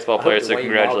some other baseball players to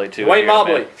congratulate too. Wayne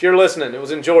Mobley, if you're listening, it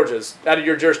was in Georgia's, out of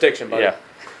your jurisdiction, buddy. Yeah.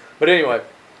 But anyway,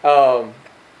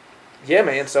 yeah,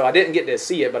 man. So I didn't get to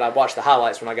see it, but I watched the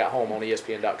highlights when I got home on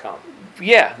ESPN.com.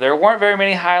 Yeah, there weren't very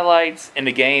many highlights in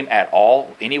the game at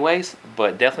all anyways,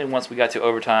 but definitely once we got to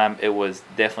overtime, it was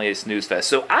definitely a snooze fest.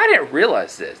 So I didn't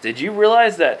realize this. Did you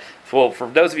realize that, well, for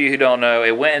those of you who don't know,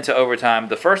 it went into overtime.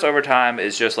 The first overtime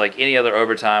is just like any other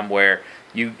overtime where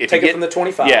if you get from the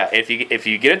 25. Yeah, if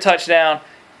you get a touchdown,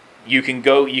 you can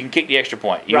kick the extra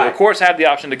point. You of course have the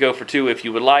option to go for 2 if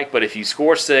you would like, but if you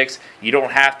score 6, you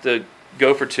don't have to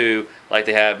go for 2 like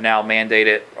they have now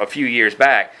mandated a few years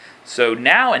back. So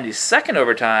now in the second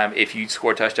overtime, if you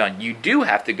score a touchdown, you do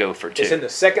have to go for 2. It's in the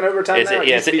second overtime now?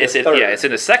 It's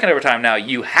in the second overtime now.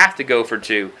 You have to go for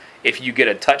 2 if you get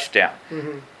a touchdown.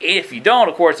 Mm-hmm. If you don't,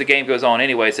 of course, the game goes on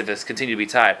anyways if it's continued to be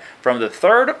tied. From the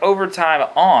third overtime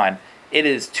on, it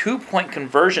is 2-point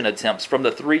conversion attempts from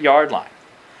the 3-yard line.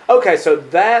 Okay, so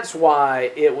that's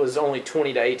why it was only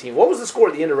 20-18. What was the score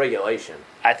at the end of regulation?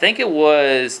 I think it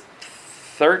was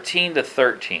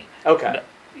 13-13. Okay. No,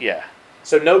 yeah.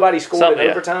 So nobody scored in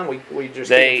overtime? We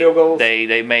just kicked field goals?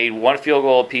 They made one field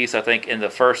goal apiece, I think, in the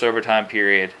first overtime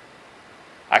period.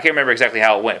 I can't remember exactly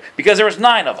how it went because there was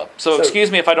 9 of them. So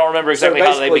excuse me if I don't remember exactly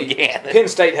how they began. Penn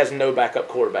State has no backup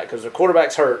quarterback because their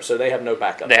quarterback's hurt, so they have no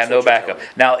backup. They have no backup.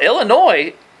 Now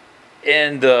Illinois,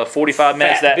 in the 45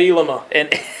 minutes Fat Bielema.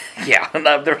 And yeah,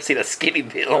 I've never seen a skinny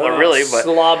Bielema really, but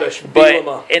slobbish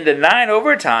Bielema. But in the 9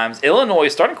 overtimes, Illinois'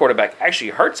 starting quarterback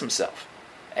actually hurts himself.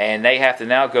 And they have to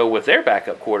now go with their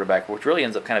backup quarterback, which really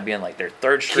ends up kind of being like their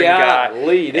third string guy.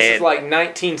 This is like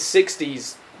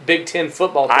 1960s Big Ten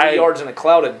football, 3 yards in a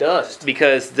cloud of dust.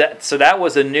 Because that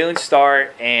was a noon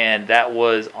start, and that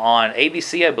was on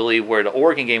ABC, I believe, where the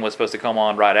Oregon game was supposed to come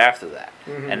on right after that.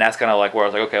 Mm-hmm. And that's kind of like where I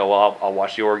was like, okay, well, I'll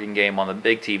watch the Oregon game on the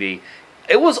big TV.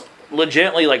 It was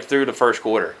legitimately like through the first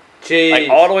quarter. Jeez. Like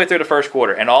all the way through the first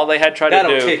quarter, and all they had tried to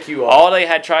do, tick you off. all they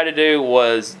had tried to do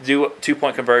was do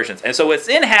 2-point conversions, and so it's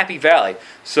in Happy Valley.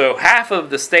 So half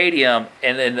of the stadium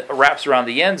and then wraps around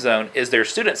the end zone is their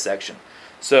student section.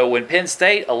 So when Penn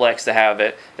State elects to have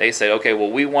it, they say, okay, well,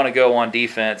 we want to go on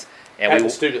defense, and the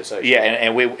student section. Yeah,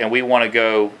 and we want to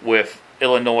go with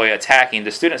Illinois attacking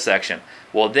the student section.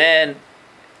 Well, then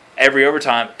every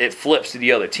overtime, it flips to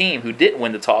the other team who didn't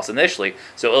win the toss initially.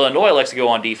 So Illinois likes to go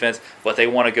on defense, but they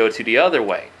want to go to the other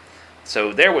way.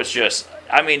 So there was just,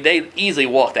 I mean, they easily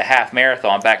walked a half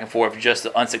marathon back and forth just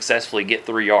to unsuccessfully get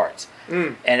 3 yards.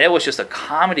 And it was just a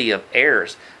comedy of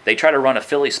errors. They tried to run a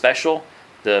Philly special.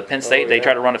 The Penn State, they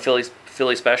tried to run a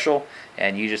Philly special,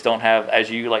 and you just don't have,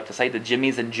 as you like to say, the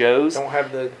Jimmies and Joes. Don't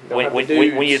have the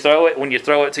when you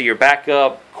throw it to your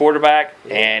backup quarterback,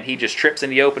 and he just trips in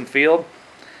the open field.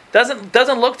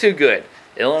 Doesn't look too good.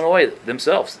 Illinois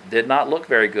themselves did not look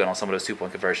very good on some of those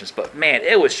 2-point conversions. But, man,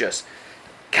 it was just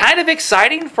kind of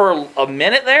exciting for a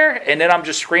minute there, and then I'm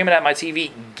just screaming at my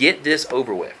TV, get this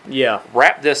over with. Yeah.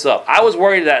 Wrap this up. I was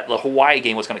worried that the Hawaii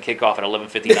game was going to kick off at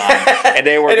 11:59, and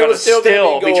they were going to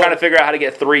still be trying to figure out how to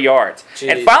get 3 yards.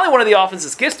 Jeez. And finally one of the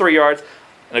offenses gets 3 yards,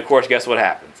 and, of course, guess what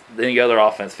happens? Then the other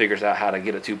offense figures out how to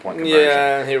get a 2-point conversion.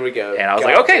 Yeah, here we go. And I was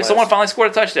like, okay, someone finally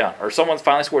scored a touchdown, or someone's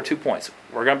finally scored 2 points.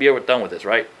 We're going to be done with this,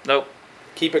 right? Nope.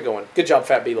 Keep it going. Good job,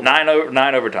 Fat Bielema.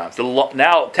 9 overtimes.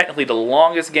 Now, technically, the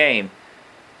longest game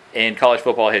in college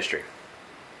football history.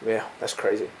 Yeah, that's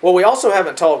crazy. Well, we also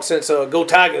haven't talked since Go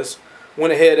Tigers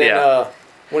went ahead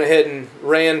and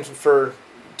ran for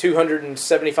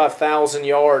 275,000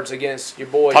 yards against your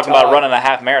boy. Talking about running a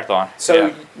half marathon.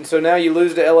 So now you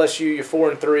lose to LSU. You're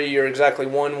 4-3. You're exactly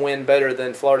 1 win better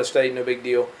than Florida State. No big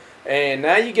deal. And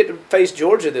now you get to face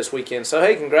Georgia this weekend. So,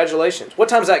 hey, congratulations. What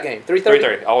time's that game? 3:30?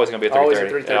 3:30. Always going to be at 3:30. Always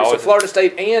at 3:30. So Florida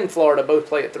State and Florida both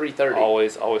play at 3:30.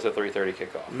 Always a 3:30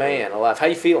 kickoff. Man alive. How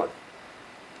you feeling?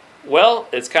 Well,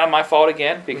 it's kind of my fault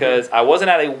again because I wasn't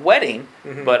at a wedding,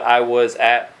 but I was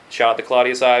at, shout out to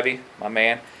Claudius Ivy, my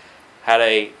man, had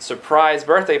a surprise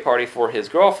birthday party for his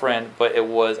girlfriend, but it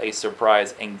was a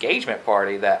surprise engagement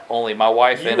party that only my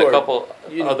wife and a couple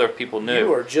other people knew.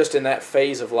 You are just in that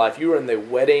phase of life. You are in the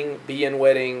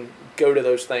wedding, go to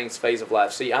those things phase of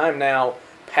life. See, I'm now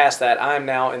past that. I'm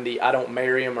now in the I don't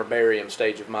marry him or bury him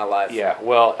stage of my life. Yeah,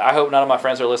 well, I hope none of my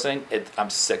friends are listening.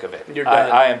 I'm sick of it. You're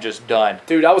done. I am just done.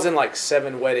 Dude, I was in like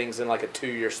 7 weddings in like a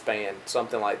 2-year span,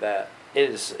 something like that. It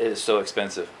is so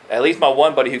expensive. At least my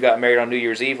one buddy who got married on New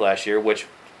Year's Eve last year, which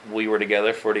we were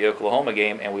together for the Oklahoma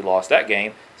game, and we lost that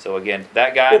game. So, again,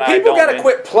 that guy and I don't people got to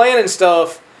quit planning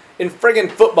stuff in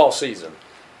friggin' football season.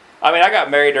 I mean, I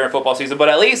got married during football season, but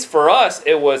at least for us,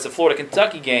 it was the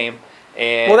Florida-Kentucky game.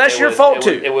 And well, that's your fault,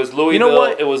 too. It was Louisville. You know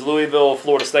what? It was Louisville,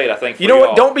 Florida State, I think. You know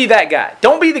what? Don't be that guy.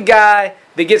 Don't be the guy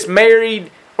that gets married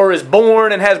or is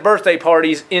born and has birthday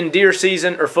parties in deer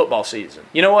season or football season.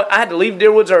 You know what? I had to leave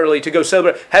Deerwoods early to go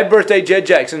celebrate. Happy birthday, Jed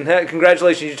Jackson.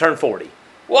 Congratulations, you turned 40.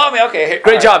 Well, I mean, okay.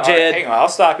 Great job, Jed. Hang on, I'll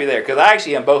stop you there because I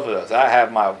actually am both of those. I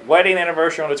have my wedding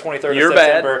anniversary on the 23rd You're of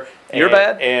September. Bad. You're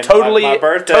bad. And totally, my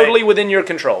birthday. Totally within your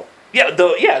control. Yeah,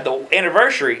 the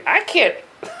anniversary. I can't.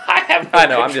 I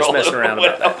know. I'm just messing around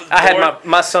about that. I had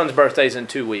my son's birthdays in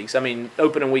 2 weeks. I mean,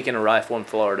 opening weekend of Rifle in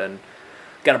Florida, and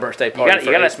got a birthday party.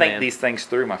 You got to think these things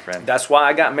through, my friend. That's why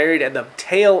I got married at the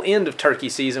tail end of turkey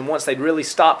season once they'd really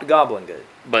stopped gobbling good.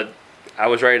 But I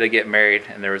was ready to get married,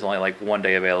 and there was only like 1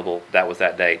 day available. That was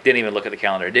that day. Didn't even look at the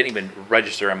calendar. It didn't even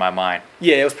register in my mind.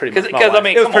 Yeah, it was pretty much my wife. I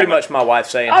mean, it was pretty much my wife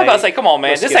saying, I was about to say, come on,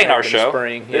 man. This ain't our show.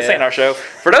 This ain't our show.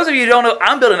 For those of you who don't know,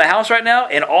 I'm building a house right now,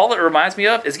 and all it reminds me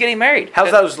of is getting married. How's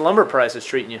those lumber prices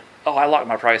treating you? Oh, I locked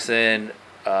my price in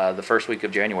the first week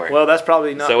of January. Well, that's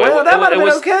probably not. So well, that might have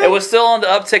been okay. It was still on the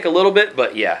uptick a little bit,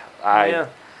 but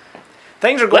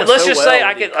things are going. Let's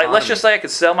just say I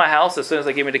could sell my house as soon as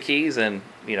they give me the keys, and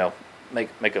make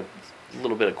a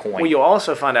little bit of coin. Well, you'll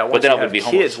also find out once you have kids,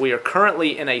 homeless. we are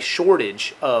currently in a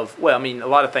shortage of. Well, I mean, a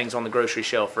lot of things on the grocery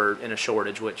shelf are in a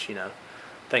shortage, which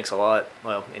thanks a lot.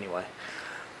 Well, anyway.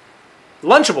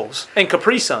 Lunchables and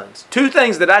Capri Suns. 2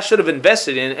 things that I should have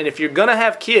invested in. And if you're going to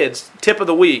have kids, stock tip of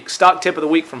the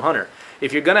week from Hunter.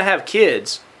 If you're going to have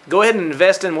kids, go ahead and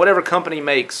invest in whatever company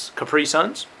makes Capri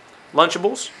Suns,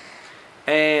 Lunchables,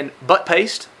 and butt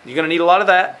paste. You're going to need a lot of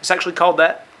that. It's actually called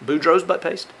that, Boudreaux's butt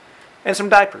paste. And some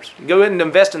diapers. Go ahead and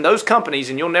invest in those companies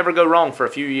and you'll never go wrong for a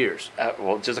few years.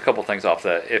 Well, just a couple things off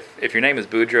that. If your name is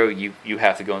Boudreaux, you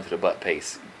have to go into the butt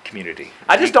paste community.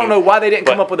 I just don't know why they didn't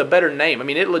come up with a better name. I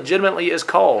mean, it legitimately is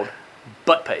called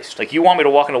butt paste. Like, you want me to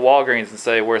walk into Walgreens and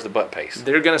say, where's the butt paste?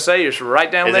 They're going to say it's right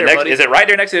down there, buddy. Is it right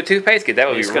there next to the toothpaste? That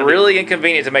would be really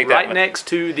inconvenient to make that. Right next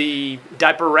to the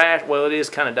diaper rash. Well, it is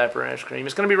kind of diaper rash cream.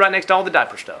 It's going to be right next to all the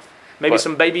diaper stuff. Maybe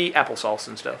some baby applesauce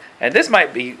and stuff. And this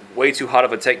might be way too hot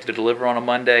of a take to deliver on a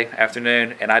Monday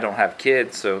afternoon, and I don't have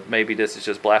kids, so maybe this is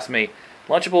just blasphemy.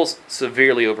 Lunchables,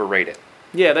 severely overrated.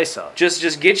 Yeah, they suck.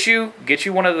 Just get you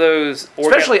one of those.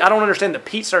 Especially, I don't understand the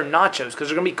pizza or nachos because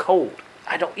they're going to be cold.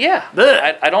 I don't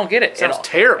get it. Sounds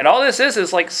terrible. And all this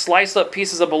is like sliced up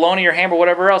pieces of bologna or ham or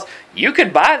whatever else. You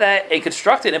can buy that and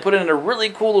construct it and put it in a really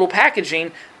cool little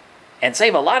packaging and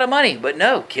save a lot of money. But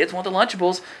no, kids want the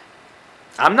Lunchables.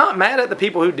 I'm not mad at the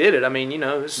people who did it. I mean,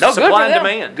 it's supply and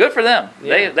demand. Good for them.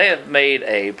 Yeah. They have made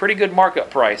a pretty good markup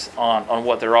price on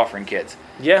what they're offering kids.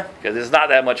 Yeah. Because it's not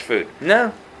that much food.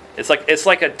 No. It's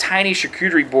like a tiny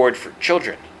charcuterie board for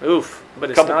children. Oof.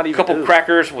 But it's not even. A couple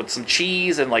crackers with some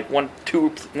cheese and like one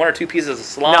or two pieces of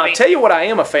salami. Now, I'll tell you what I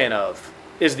am a fan of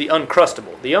is the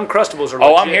Uncrustable. The Uncrustables are legit.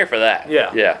 Oh, I'm here for that.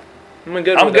 Yeah. I'm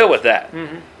good with that.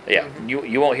 Mm-hmm. Yeah. Mm-hmm.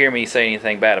 You won't hear me say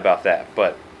anything bad about that,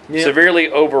 but yeah. Severely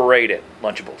overrated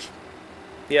Lunchables.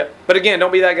 Yep. But again,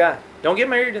 don't be that guy. Don't get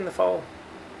married in the fall.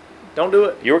 Don't do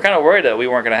it. You were kind of worried that we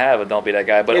weren't going to have a Don't Be That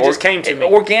Guy, but it just came to me.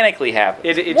 Organically happened.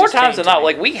 It more just times came than not, me.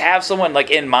 like we have someone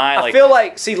like in mind. I feel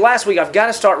like, last week I've got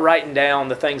to start writing down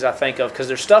the things I think of because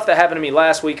there's stuff that happened to me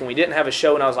last week and we didn't have a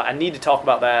show and I was like, I need to talk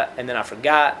about that, and then I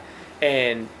forgot,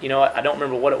 and you know what? I don't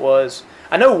remember what it was.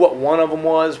 I know what one of them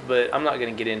was, but I'm not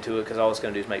going to get into it because all it's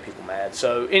going to do is make people mad.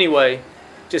 So anyway,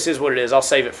 just is what it is. I'll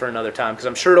save it for another time because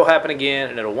I'm sure it'll happen again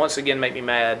and it'll once again make me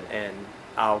mad and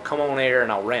I'll come on air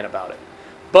and I'll rant about it.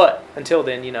 But until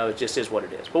then, it just is what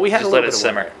it is. But we had just a little let it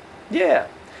simmer. Yeah,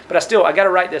 but I got to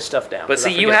write this stuff down. But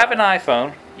see, you have an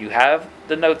iPhone. You have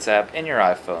the Notes app in your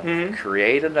iPhone. Mm-hmm.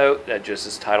 Create a note that just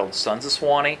is titled "Sons of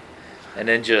Swanee," and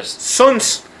then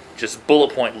just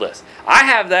bullet point list. I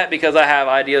have that because I have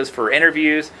ideas for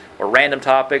interviews or random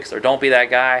topics or Don't Be That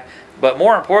Guy. But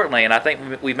more importantly, and I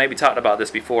think we've maybe talked about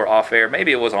this before off air,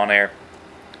 maybe it was on air.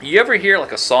 You ever hear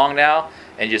like a song now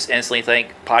and just instantly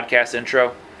think podcast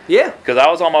intro? Yeah. Because I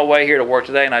was on my way here to work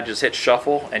today and I just hit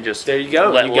shuffle and just there you go.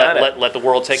 Let the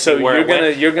world take me where it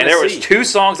went. You're gonna and there was 2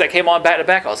 songs that came on back to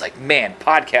back. I was like, man,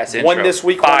 podcast intro. One this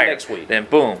week, fire. one next week. Then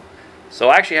boom. So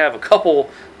I actually have a couple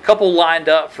lined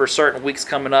up for certain weeks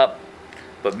coming up.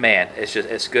 But man,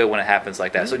 it's good when it happens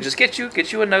like that. Mm-hmm. So just get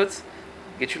you a notes.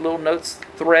 Get your little notes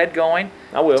thread going.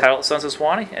 I will. Title it Sons of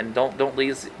Swanee, and don't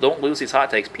lose these hot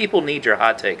takes. People need your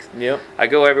hot takes. Yep. I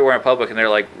go everywhere in public, and they're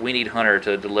like, "We need Hunter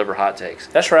to deliver hot takes."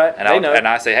 That's right. And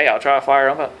I say, "Hey, I'll try to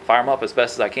fire them up as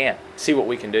best as I can. See what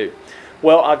we can do."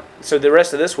 Well, so the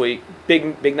rest of this week,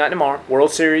 big night tomorrow.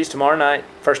 World Series tomorrow night.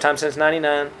 First time since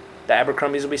 '99. The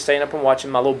Abercrombies will be staying up and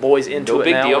watching. My little boy's into it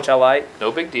now, which I like.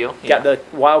 No big deal. Got the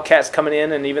Wildcats coming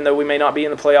in, and even though we may not be in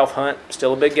the playoff hunt,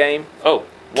 still a big game. Oh.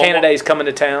 Canada's coming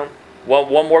to town.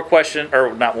 One more question,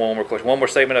 or not one more question. One more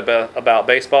statement about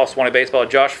baseball, Swanee baseball.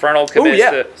 Josh Fernald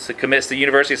commits to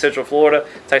University of Central Florida.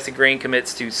 Tyson Green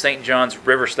commits to St. John's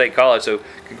River State College. So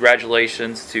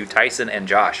congratulations to Tyson and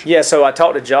Josh. Yeah, so I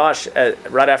talked to Josh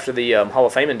right after the Hall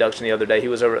of Fame induction the other day. He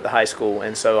was over at the high school,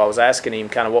 and so I was asking him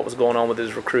kind of what was going on with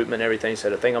his recruitment and everything. He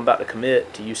said, I think I'm about to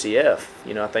commit to UCF.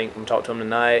 I think I'm talking to him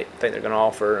tonight. I think they're going to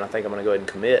offer, and I think I'm going to go ahead and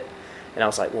commit. And I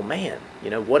was like, well, man,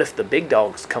 what if the big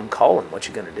dogs come calling? What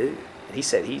you going to do? And he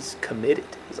said he's committed.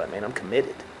 He's like, man, I'm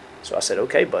committed. So I said,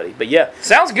 okay, buddy. But yeah.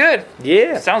 Sounds good.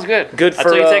 Yeah. Sounds good. Good for...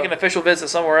 Until you take an official visit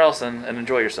somewhere else and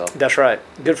enjoy yourself. That's right.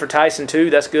 Good for Tyson, too.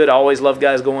 That's good. I always love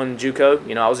guys going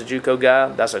JUCO. I was a JUCO guy.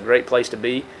 That's a great place to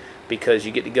be because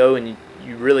you get to go and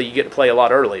you get to play a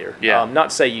lot earlier. Yeah.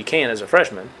 Not to say you can as a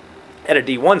freshman at a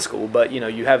D1 school, but,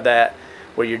 you have that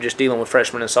where you're just dealing with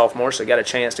freshmen and sophomores, so got a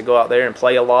chance to go out there and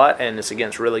play a lot, and it's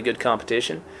against really good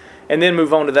competition. And then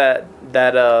move on to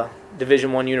that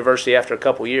Division I university after a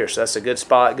couple years. So that's a good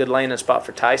spot, good landing spot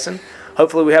for Tyson.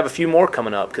 Hopefully we have a few more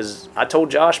coming up, because I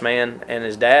told Josh, man, and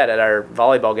his dad at our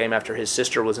volleyball game after his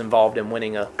sister was involved in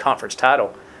winning a conference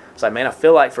title, it's like, man, I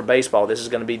feel like for baseball this is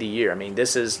going to be the year. I mean,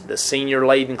 this is the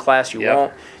senior-laden class you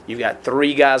want. You've got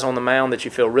 3 guys on the mound that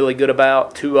you feel really good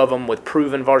about, 2 of them with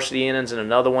proven varsity innings and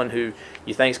another one who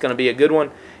you think is going to be a good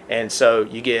one. And so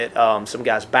you get some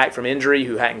guys back from injury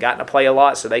who hadn't gotten to play a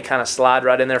lot, so they kind of slide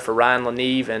right in there for Ryan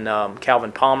Leneve and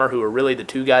Calvin Palmer, who are really the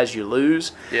 2 guys you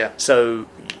lose. Yeah. So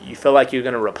you feel like you're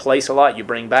going to replace a lot. You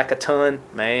bring back a ton.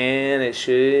 Man, if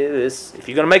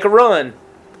you're going to make a run,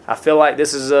 I feel like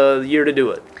this is the year to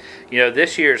do it. You know,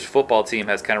 this year's football team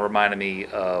has kind of reminded me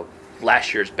of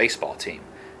last year's baseball team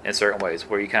in certain ways,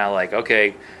 where you kind of like,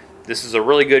 okay, this is a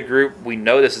really good group. We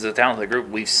know this is a talented group.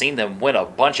 We've seen them win a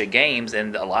bunch of games,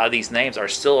 and a lot of these names are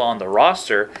still on the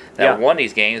roster that won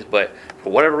these games, but for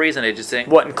whatever reason, it just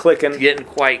wasn't clicking. Didn't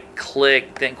quite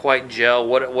click, didn't quite gel,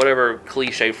 whatever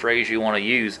cliche phrase you want to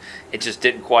use. It just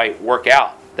didn't quite work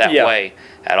out that way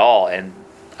at all. And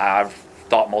I've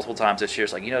thought multiple times this year,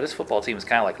 it's like, you know, this football team is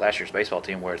kind of like last year's baseball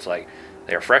team, where it's like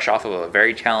they're fresh off of a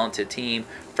very talented team,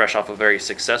 fresh off a very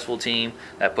successful team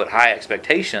that put high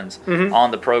expectations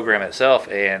on the program itself,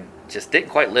 and just didn't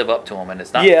quite live up to them. And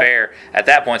it's not fair at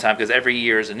that point in time, because every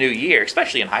year is a new year,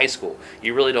 especially in high school.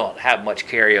 You really don't have much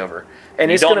carryover. And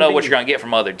you don't know what you're going to get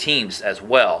from other teams as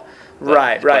well.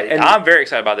 Right. And I'm very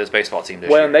excited about this baseball team this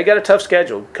year. Well, and they got a tough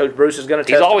schedule. Coach Bruce is going to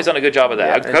test He's always done a good job of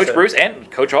that. Coach Bruce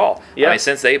and Coach Hall. Yeah. I mean,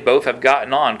 since they both have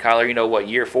gotten on, Kyler, you know what,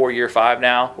 year 4, year 5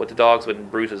 now with the Dogs, when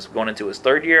Bruce is going into his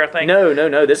 3rd year, I think? No.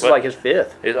 This is like his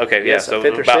 5th. So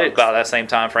 5th or 6th. About that same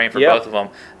time frame for both of them.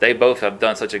 They both have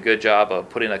done such a good job of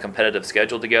putting a competitive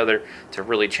schedule together to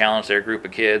really challenge their group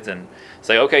of kids and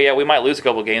say, okay, we might lose a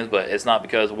couple of games, but it's not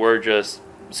because we're just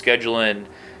scheduling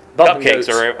cupcakes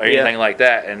or anything like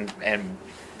that. And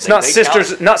it's not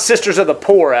sisters of the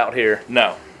poor out here.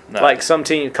 No. Like some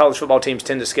college football teams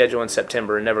tend to schedule in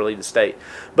September and never leave the state.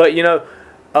 But, you know,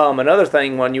 another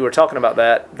thing when you were talking about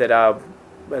that I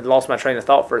had lost my train of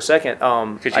thought for a second.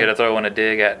 Because you had to throw in a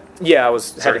dig at I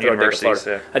was having to throw a dig at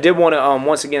Florida. I did want to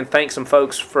once again thank some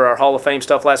folks for our Hall of Fame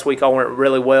stuff last week. All went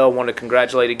really well. Want to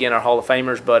congratulate again our Hall of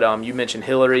Famers. But you mentioned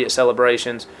Hillary at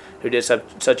Celebrations, who did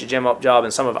such a gem-up job,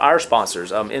 and some of our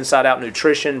sponsors. Inside Out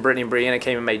Nutrition, Brittany and Brianna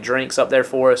came and made drinks up there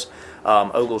for us.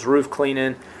 Ogle's Roof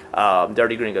Cleaning,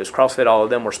 Dirty Gringos CrossFit, all of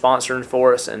them were sponsoring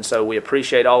for us, and so we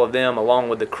appreciate all of them, along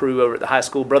with the crew over at the high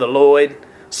school. Brother Lloyd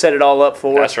set it all up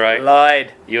for us. That's right.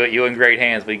 Lloyd. You in great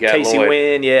hands. We got Casey Lloyd.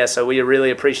 Wynn, so we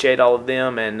really appreciate all of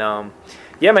them, and man,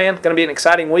 going to be an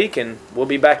exciting week, and we'll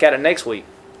be back at it next week.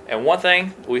 And one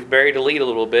thing, we've buried the lead a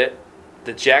little bit.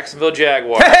 The Jacksonville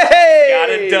Jaguars got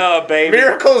a dub, baby.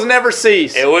 Miracles never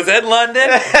cease. It was in London.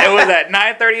 It was at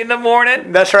 9:30 in the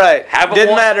morning. That's right.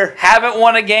 Didn't matter. Haven't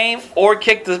won a game or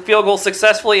kicked the field goal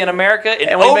successfully in America in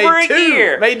and over a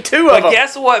year. Made 2 of them. But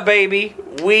guess what, baby?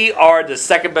 We are the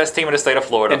second best team in the state of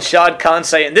Florida. And Shad Khan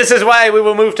saying, this is why we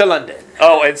will move to London.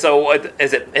 Oh, and so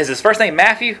is his first name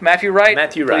Matthew? Matthew Wright?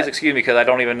 Matthew Wright. Please excuse me because I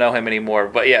don't even know him anymore.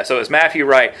 But yeah, so it's Matthew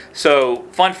Wright. So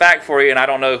fun fact for you, and I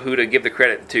don't know who to give the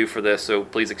credit to for this, so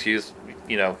please excuse,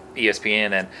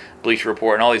 ESPN and Bleacher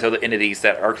Report and all these other entities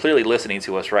that are clearly listening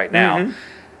to us right now. Mm-hmm.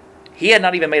 He had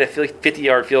not even made a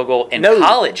 50-yard field goal in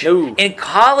college. No. In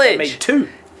college. He made 2.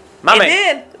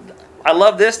 Then, I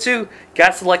love this too,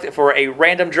 got selected for a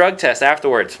random drug test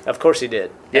afterwards. Of course he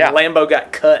did. Yeah. And Lambo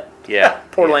got cut. Yeah.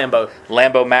 Poor Lambo.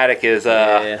 Lambo-matic is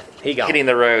he gone. Hitting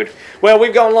the road. Well,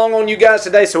 we've gone long on you guys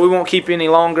today, so we won't keep you any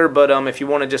longer. But if you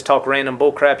want to just talk random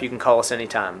bullcrap, you can call us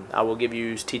anytime. I will give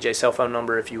you TJ's cell phone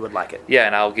number if you would like it. Yeah,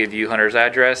 and I'll give you Hunter's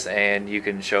address, and you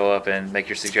can show up and make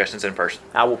your suggestions in person.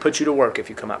 I will put you to work if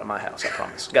you come out to my house, I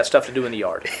promise. Got stuff to do in the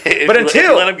yard. But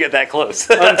let him get that close.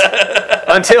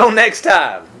 Until next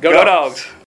time, go Dogs.